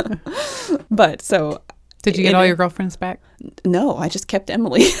 Yeah. But so. Did you get all your girlfriends back? No, I just kept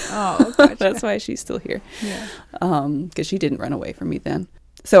Emily. Oh, gotcha. That's why she's still here. Yeah. Because she didn't run away from me then.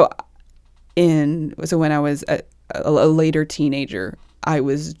 So when I was a later teenager, I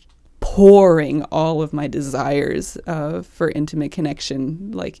was pouring all of my desires for intimate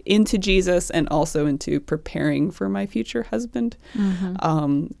connection, like into Jesus and also into preparing for my future husband.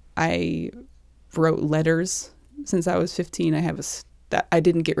 I wrote letters since I was 15. I have I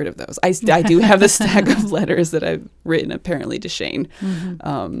didn't get rid of those. I do have a stack of letters that I've written apparently to Shane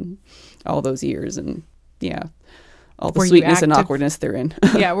all those years, and all the sweetness and awkwardness therein.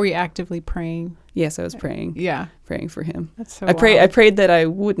 Were you actively praying? Yes, I was praying. Yeah. Praying for him. That's so I prayed that I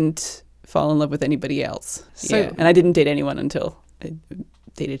wouldn't fall in love with anybody else. And I didn't date anyone until I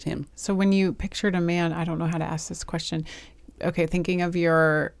dated him. So when you pictured a man, I don't know how to ask this question. Okay, thinking of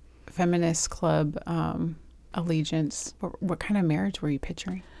your feminist club allegiance, what kind of marriage were you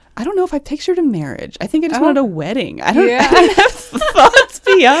picturing? I don't know if I pictured a marriage. I think I just wanted a wedding. I didn't have thoughts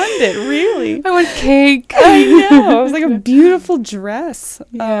beyond it, really. I want cake. I know. It was like a beautiful dress.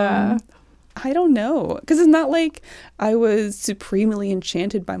 Yeah. I don't know. Because it's not like I was supremely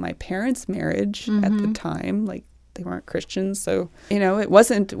enchanted by my parents' marriage at the time. Like, they weren't Christians. So, it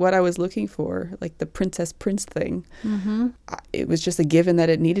wasn't what I was looking for, like the princess prince thing. It was just a given that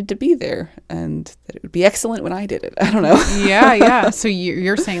it needed to be there and that it would be excellent when I did it. I don't know. Yeah. So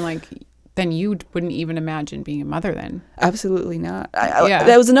you're saying, like, then you wouldn't even imagine being a mother then? Absolutely not.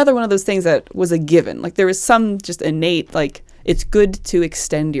 That was another one of those things that was a given. Like, there was some just innate, like, it's good to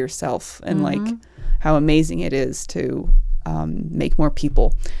extend yourself and like how amazing it is to make more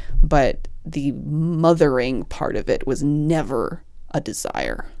people. But the mothering part of it was never a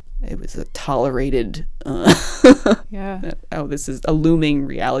desire. It was a tolerated, this is a looming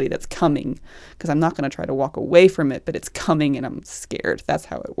reality that's coming, because I'm not going to try to walk away from it, but it's coming and I'm scared. That's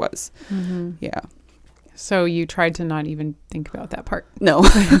how it was. Yeah. So you tried to not even think about that part? No.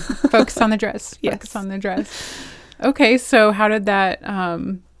 Focus on the dress. Yes. Focus on the dress. Okay, so how did that,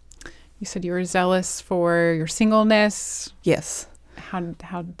 you said you were zealous for your singleness. Yes. How did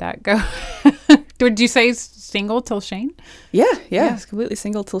that go? Did you say single till Shane? Yeah. I was completely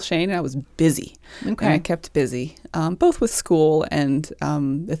single till Shane, and I was busy. Okay. And I kept busy, both with school and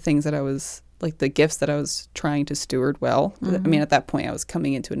the things that I was, like the gifts that I was trying to steward well. I mean, at that point, I was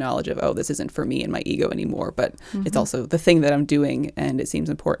coming into a knowledge of, this isn't for me and my ego anymore, but it's also the thing that I'm doing, and it seems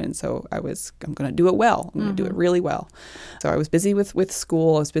important. So I'm going to do it well. I'm going to do it really well. So I was busy with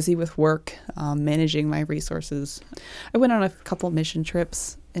school. I was busy with work, managing my resources. I went on a couple mission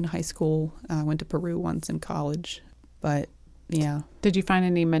trips in high school. I went to Peru once in college, but yeah. Did you find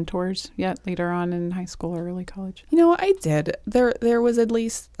any mentors yet later on in high school or early college? I did. There was at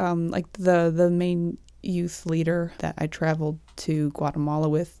least like the main youth leader that I traveled to Guatemala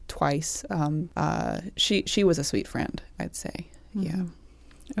with twice. She was a sweet friend, I'd say. Yeah.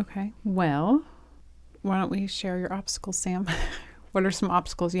 Okay. Well, why don't we share your obstacles, Sam? What are some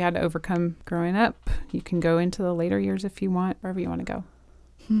obstacles you had to overcome growing up? You can go into the later years if you want, wherever you want to go.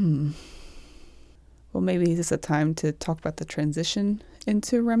 Well, maybe this is a time to talk about the transition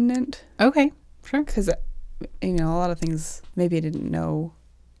into Remnant. Okay, sure. Because, a lot of things maybe I didn't know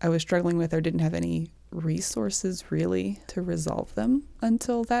I was struggling with or didn't have any resources really to resolve them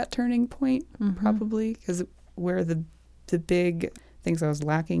until that turning point, probably. Because where the big things I was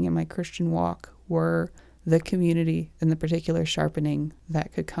lacking in my Christian walk were the community and the particular sharpening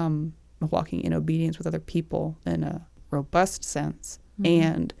that could come walking in obedience with other people in a robust sense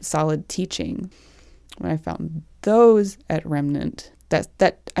and solid teaching. When I found those at Remnant,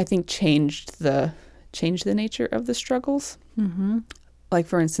 that I think changed the nature of the struggles. Like,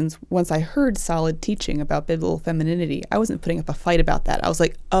 for instance, once I heard solid teaching about biblical femininity, I wasn't putting up a fight about that. I was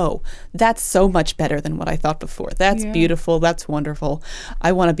like, oh, that's so much better than what I thought before. That's beautiful. That's wonderful.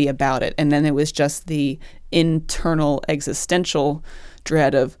 I want to be about it. And then it was just the internal existential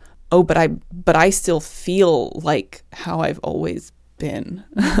dread of, oh, but I still feel like how I've always been.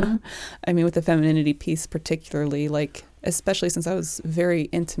 I mean, with the femininity piece particularly, like, especially since I was very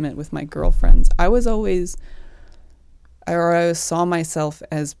intimate with my girlfriends, I saw myself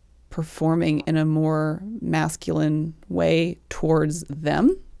as performing in a more masculine way towards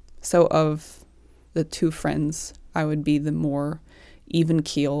them. So of the two friends, I would be the more even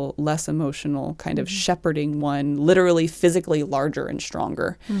keel, less emotional, kind of shepherding one, literally physically larger and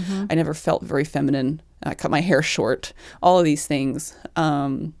stronger. I never felt very feminine. I cut my hair short, all of these things.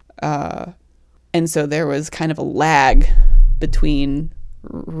 And so there was kind of a lag between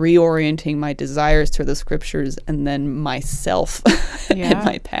reorienting my desires to the scriptures and then myself and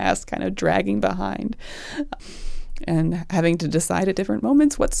my past kind of dragging behind and having to decide at different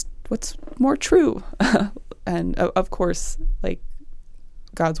moments what's more true. And of course, like,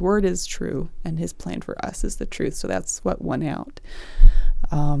 God's word is true and his plan for us is the truth. So that's what won out.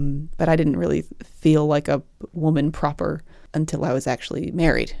 But I didn't really feel like a woman proper until I was actually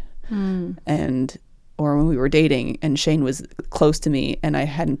married. Or when we were dating and Shane was close to me and I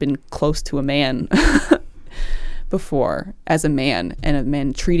hadn't been close to a man before as a man, and a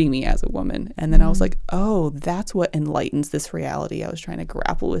man treating me as a woman. And then I was like, oh, that's what enlightens this reality. I was trying to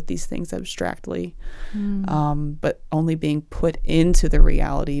grapple with these things abstractly, but only being put into the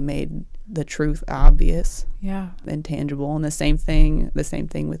reality made the truth obvious, and tangible. And the same thing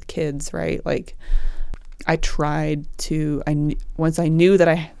with kids, right? Like I tried to, once I knew that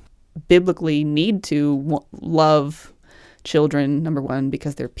I biblically need to love children, number one,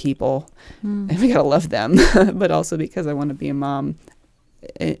 because they're people and we gotta love them, but also because I want to be a mom.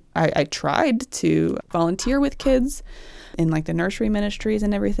 I tried to volunteer with kids in like the nursery ministries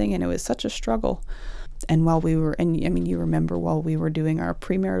and everything, and it was such a struggle. And while we were, and I mean, you remember while we were doing our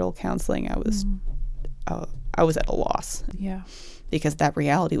premarital counseling, I was at a loss. Yeah. Because that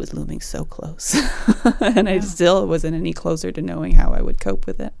reality was looming so close. And I still wasn't any closer to knowing how I would cope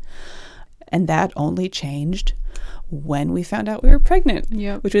with it. And that only changed when we found out we were pregnant,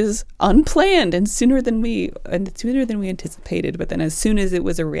 which was unplanned and sooner than we anticipated. But then as soon as it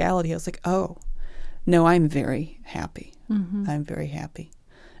was a reality, I was like, oh, no, I'm very happy. I'm very happy.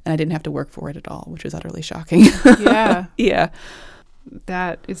 And I didn't have to work for it at all, which was utterly shocking. Yeah.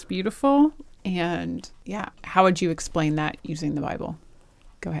 That is beautiful. And how would you explain that using the Bible?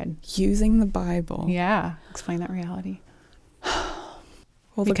 Go ahead. Using the Bible. Yeah. Explain that reality.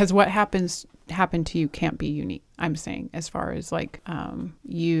 Well, because what happened to you can't be unique, I'm saying, as far as like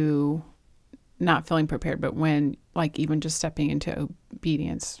you not feeling prepared, but when like even just stepping into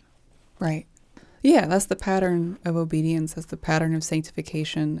obedience. Right. Yeah, that's the pattern of obedience. That's the pattern of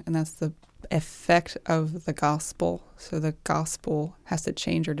sanctification. And that's the effect of the gospel. So the gospel has to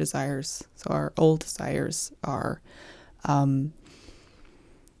change our desires. So our old desires are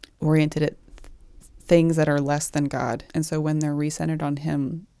oriented at things that are less than God. And so when they're recentered on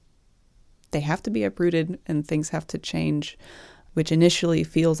Him, they have to be uprooted and things have to change, which initially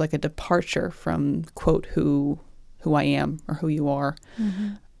feels like a departure from, quote, who I am or who you are.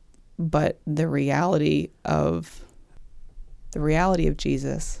 But the reality of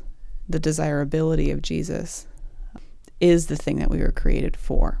Jesus, the desirability of Jesus, is the thing that we were created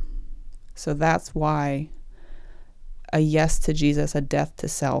for. So that's why a yes to Jesus, a death to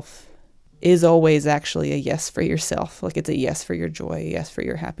self, is always actually a yes for yourself. Like it's a yes for your joy, a yes for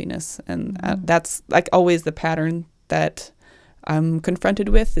your happiness. And that's like always the pattern that I'm confronted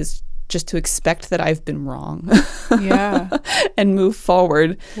with, is just to expect that I've been wrong. And move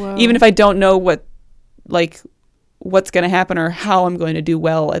forward. Whoa. Even if I don't know what's going to happen or how I'm going to do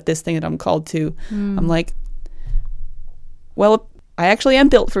well at this thing that I'm called to. I'm like, well, I actually am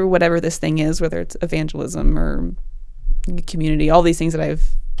built for whatever this thing is, whether it's evangelism or community, all these things that I've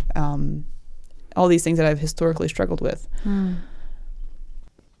historically struggled with.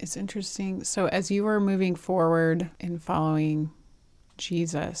 It's interesting. So as you were moving forward in following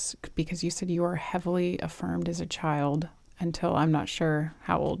Jesus, because you said you were heavily affirmed as a child until I'm not sure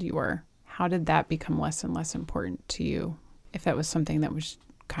how old you were, how did that become less and less important to you, if that was something that was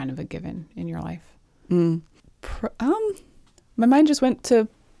kind of a given in your life? My mind just went to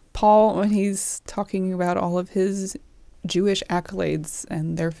Paul when he's talking about all of his Jewish accolades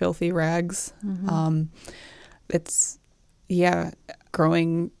and their filthy rags.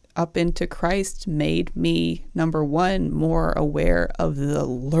 Growing up into Christ made me, number one, more aware of the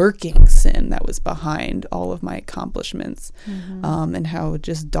lurking sin that was behind all of my accomplishments, and how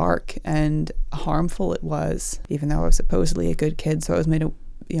just dark and harmful it was, even though I was supposedly a good kid. So I was made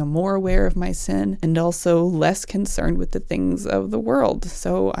more aware of my sin and also less concerned with the things of the world.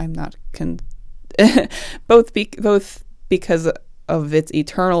 So I'm not both because of its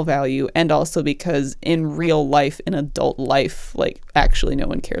eternal value and also because in real life, in adult life, like actually no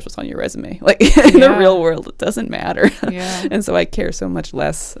one cares what's on your resume. Like in the real world, it doesn't matter. And so I care so much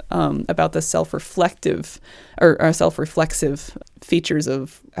less about the self-reflective or self-reflexive features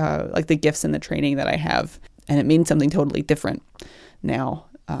of like the gifts and the training that I have. And it means something totally different now,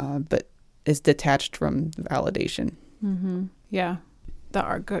 but is detached from validation. Yeah. The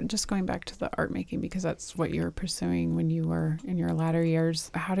art, just going back to the art making, because that's what you were pursuing when you were in your latter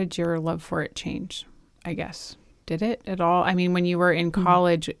years. How did your love for it change, I guess? Did it at all? I mean, when you were in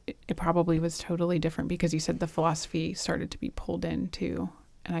college, it probably was totally different because you said the philosophy started to be pulled into.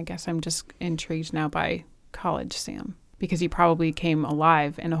 And I guess I'm just intrigued now by college, Sam, because you probably came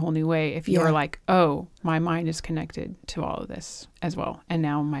alive in a whole new way if you were like, oh, my mind is connected to all of this as well. And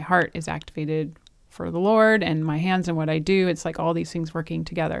now my heart is activated for the Lord, and my hands and what I do. It's like all these things working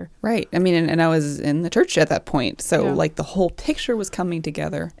together. Right. I mean, and I was in the church at that point. So Yeah. like the whole picture was coming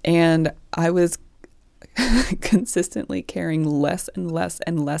together, and I was consistently caring less and less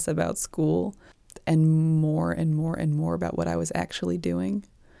and less about school and more and more and more about what I was actually doing.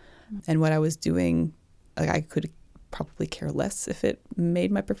 And what I was doing, like, I could probably care less if it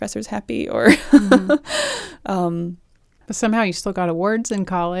made my professors happy or But somehow you still got awards in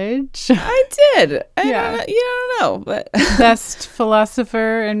college. I did. Yeah. You don't know, but Best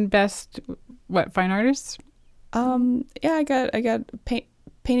philosopher and best, fine artist? yeah, I got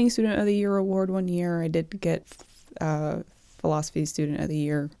painting student of the year award one year. I did get philosophy student of the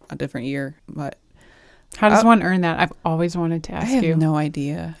year a different year, but How does one earn that? I've always wanted to ask I have you. no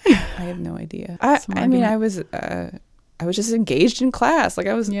idea. I have no idea. I mean, I was just engaged in class. Like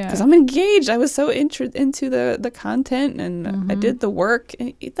I was, Yeah. because I'm engaged. I was so into the content, and I did the work.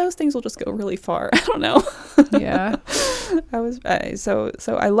 And those things will just go really far. I don't know. Yeah. So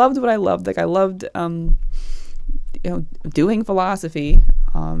I loved what I loved. Like I loved, doing philosophy.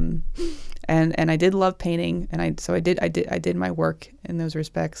 And I did love painting, and I did my work in those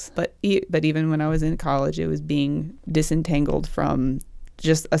respects. But even when I was in college, it was being disentangled from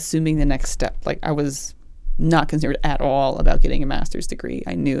just assuming the next step. Like I was not concerned at all about getting a master's degree.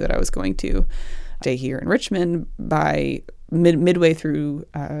 I knew that I was going to stay here in Richmond. By midway through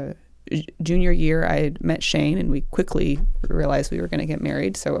junior year, I had met Shane, and we quickly realized we were going to get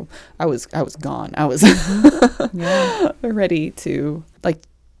married. So I was gone. I was ready to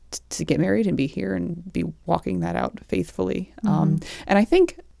get married and be here and be walking that out faithfully. And I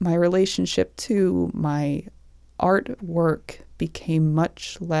think my relationship to my artwork became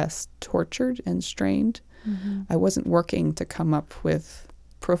much less tortured and strained. I wasn't working to come up with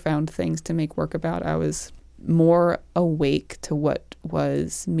profound things to make work about. I was more awake to what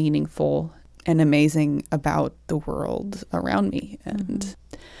was meaningful and amazing about the world around me, and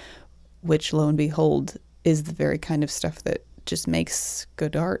which, lo and behold, is the very kind of stuff that just makes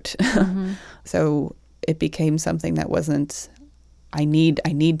good art. So it became something that wasn't, I need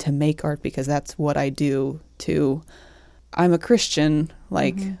to make art because that's what I do, to I'm a Christian,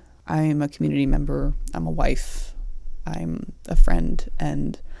 like I'm a community member, I'm a wife, I'm a friend,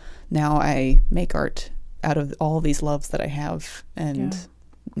 and now I make art out of all these loves that I have and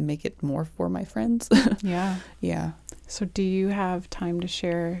make it more for my friends. Yeah. Yeah. So do you have time to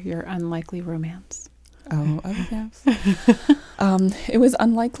share your unlikely romance? Oh, yes. It was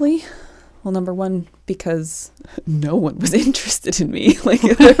unlikely. Well, number one, because no one was interested in me. Like,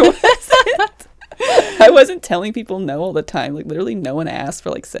 there wasn't. I wasn't telling people no all the time. Like, literally no one asked for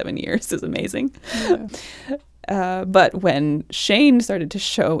like 7 years. It's amazing. Yeah. But when Shane started to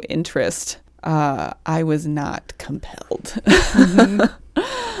show interest, I was not compelled.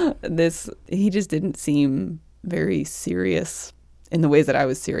 He just didn't seem very serious in the ways that I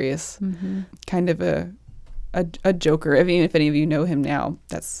was serious. Kind of a joker. I mean, if any of you know him now,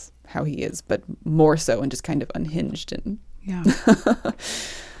 that's how he is, but more so, and just kind of unhinged. And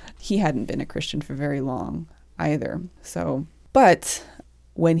he hadn't been a Christian for very long either. So, but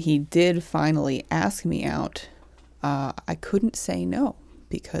when he did finally ask me out, I couldn't say no,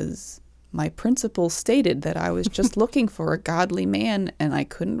 because my principles stated that I was just looking for a godly man, and I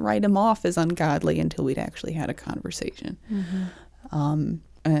couldn't write him off as ungodly until we'd actually had a conversation.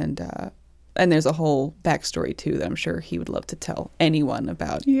 And there's a whole backstory too that I'm sure he would love to tell anyone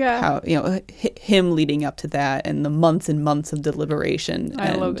about. How, him leading up to that, and the months and months of deliberation.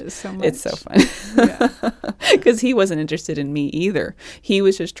 I love it so much. It's so fun. Because he wasn't interested in me either. He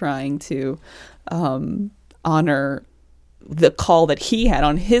was just trying to honor the call that he had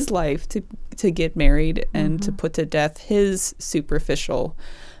on his life to get married and to put to death his superficial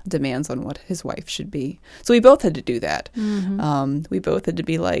demands on what his wife should be. So we both had to do that. We both had to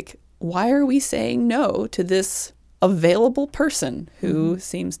be like, why are we saying no to this available person who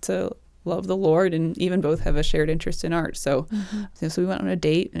seems to love the Lord, and even both have a shared interest in art? So we went on a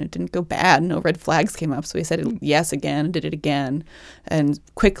date, and it didn't go bad. No red flags came up. So we said yes again, did it again, and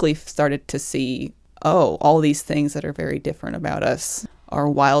quickly started to see, all these things that are very different about us are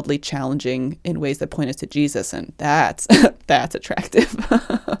wildly challenging in ways that point us to Jesus, and that's attractive.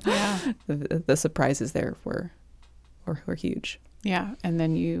 The surprises there were huge. Yeah, and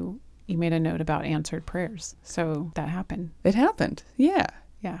then you made a note about answered prayers, so that happened. It happened. Yeah.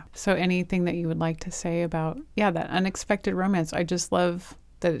 So anything that you would like to say about that unexpected romance? I just love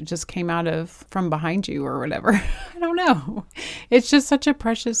that it just came out from behind you or whatever. I don't know. It's just such a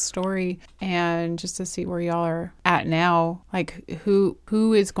precious story, and just to see where y'all are at now, like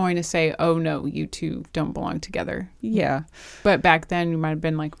who is going to say, oh no, you two don't belong together? Yeah. But back then you might have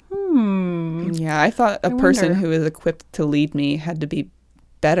been like, Yeah, I thought a I person wonder. who is equipped to lead me had to be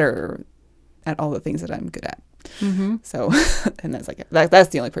better at all the things that I'm good at. Mm-hmm. So, and that's like, that's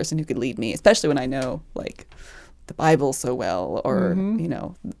the only person who could lead me, especially when I know like the Bible so well, or, you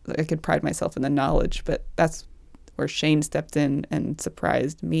know, I could pride myself in the knowledge, but that's where Shane stepped in and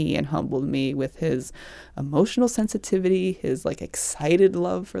surprised me and humbled me with his emotional sensitivity, his like excited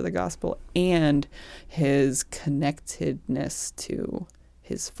love for the gospel, and his connectedness to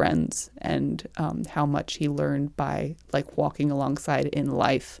his friends, and how much he learned by like walking alongside in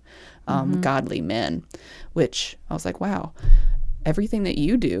life godly men, which I was like, wow, everything that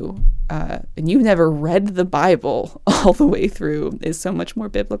you do, and you've never read the Bible all the way through, is so much more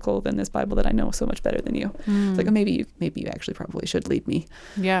biblical than this Bible that I know so much better than you. It's like, oh, maybe you actually probably should lead me.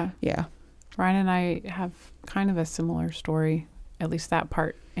 Yeah. Yeah. Ryan and I have kind of a similar story, at least that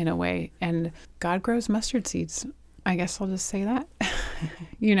part in a way. And God grows mustard seeds. I guess I'll just say that.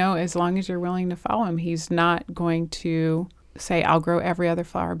 You know, as long as you're willing to follow him, he's not going to say, I'll grow every other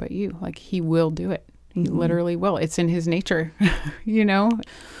flower but you. Like, he will do it. He literally will. It's in his nature, you know?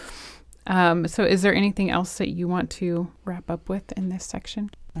 So is there anything else that you want to wrap up with in this section?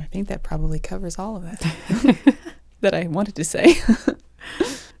 I think that probably covers all of it that I wanted to say.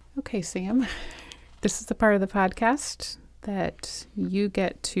 Okay, Sam. This is the part of the podcast that you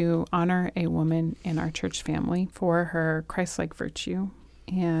get to honor a woman in our church family for her Christ-like virtue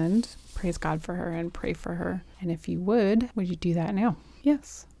and praise God for her and pray for her. And if you would you do that now?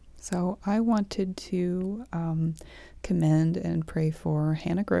 Yes. So I wanted to commend and pray for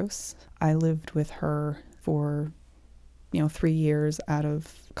Hannah Gross. I lived with her for 3 years out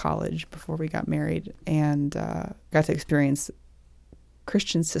of college before we got married, and got to experience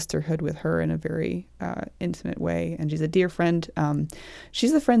Christian sisterhood with her in a very intimate way. And she's a dear friend.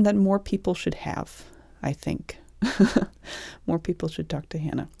 She's the friend that more people should have, I think. More people should talk to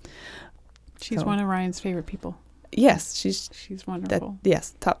Hannah. She's one of Ryan's favorite people. Yes, she's wonderful.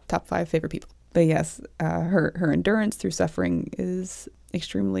 Yes, top 5 favorite people. But yes, her endurance through suffering is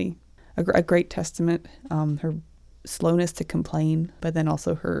extremely a great testament. Her slowness to complain, but then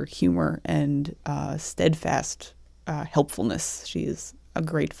also her humor and steadfast helpfulness. She is a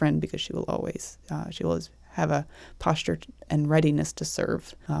great friend because she will always have a posture and readiness to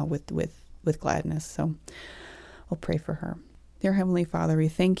serve with gladness. So I'll pray for her. Dear Heavenly Father, we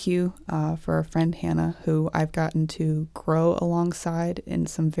thank you for our friend Hannah, who I've gotten to grow alongside in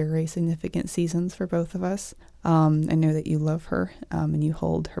some very significant seasons for both of us. I know that you love her and you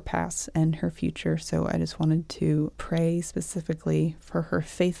hold her past and her future. So I just wanted to pray specifically for her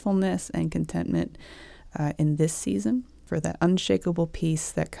faithfulness and contentment in this season, for that unshakable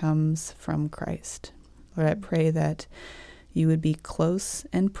peace that comes from Christ. Lord, I pray that you would be close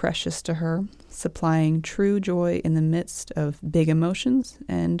and precious to her, supplying true joy in the midst of big emotions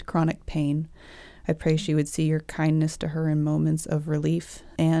and chronic pain. I pray she would see your kindness to her in moments of relief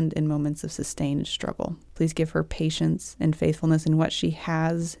and in moments of sustained struggle. Please give her patience and faithfulness in what she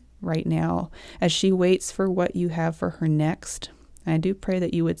has right now as she waits for what you have for her next. And I do pray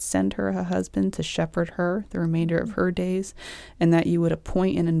that you would send her a husband to shepherd her the remainder of her days, and that you would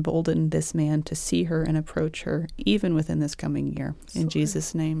appoint and embolden this man to see her and approach her even within this coming year. In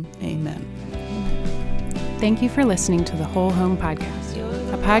Jesus' name, amen. Thank you for listening to the Whole Home Podcast,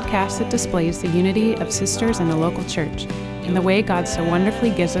 a podcast that displays the unity of sisters in the local church and the way God so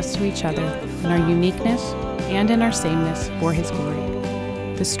wonderfully gives us to each other in our uniqueness and in our sameness for his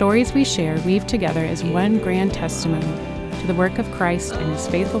glory. The stories we share weave together as one grand testimony to the work of Christ and his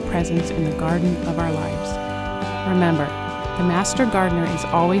faithful presence in the garden of our lives. Remember, the master gardener is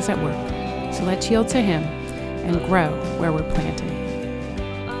always at work, so let's yield to him and grow where we're planted.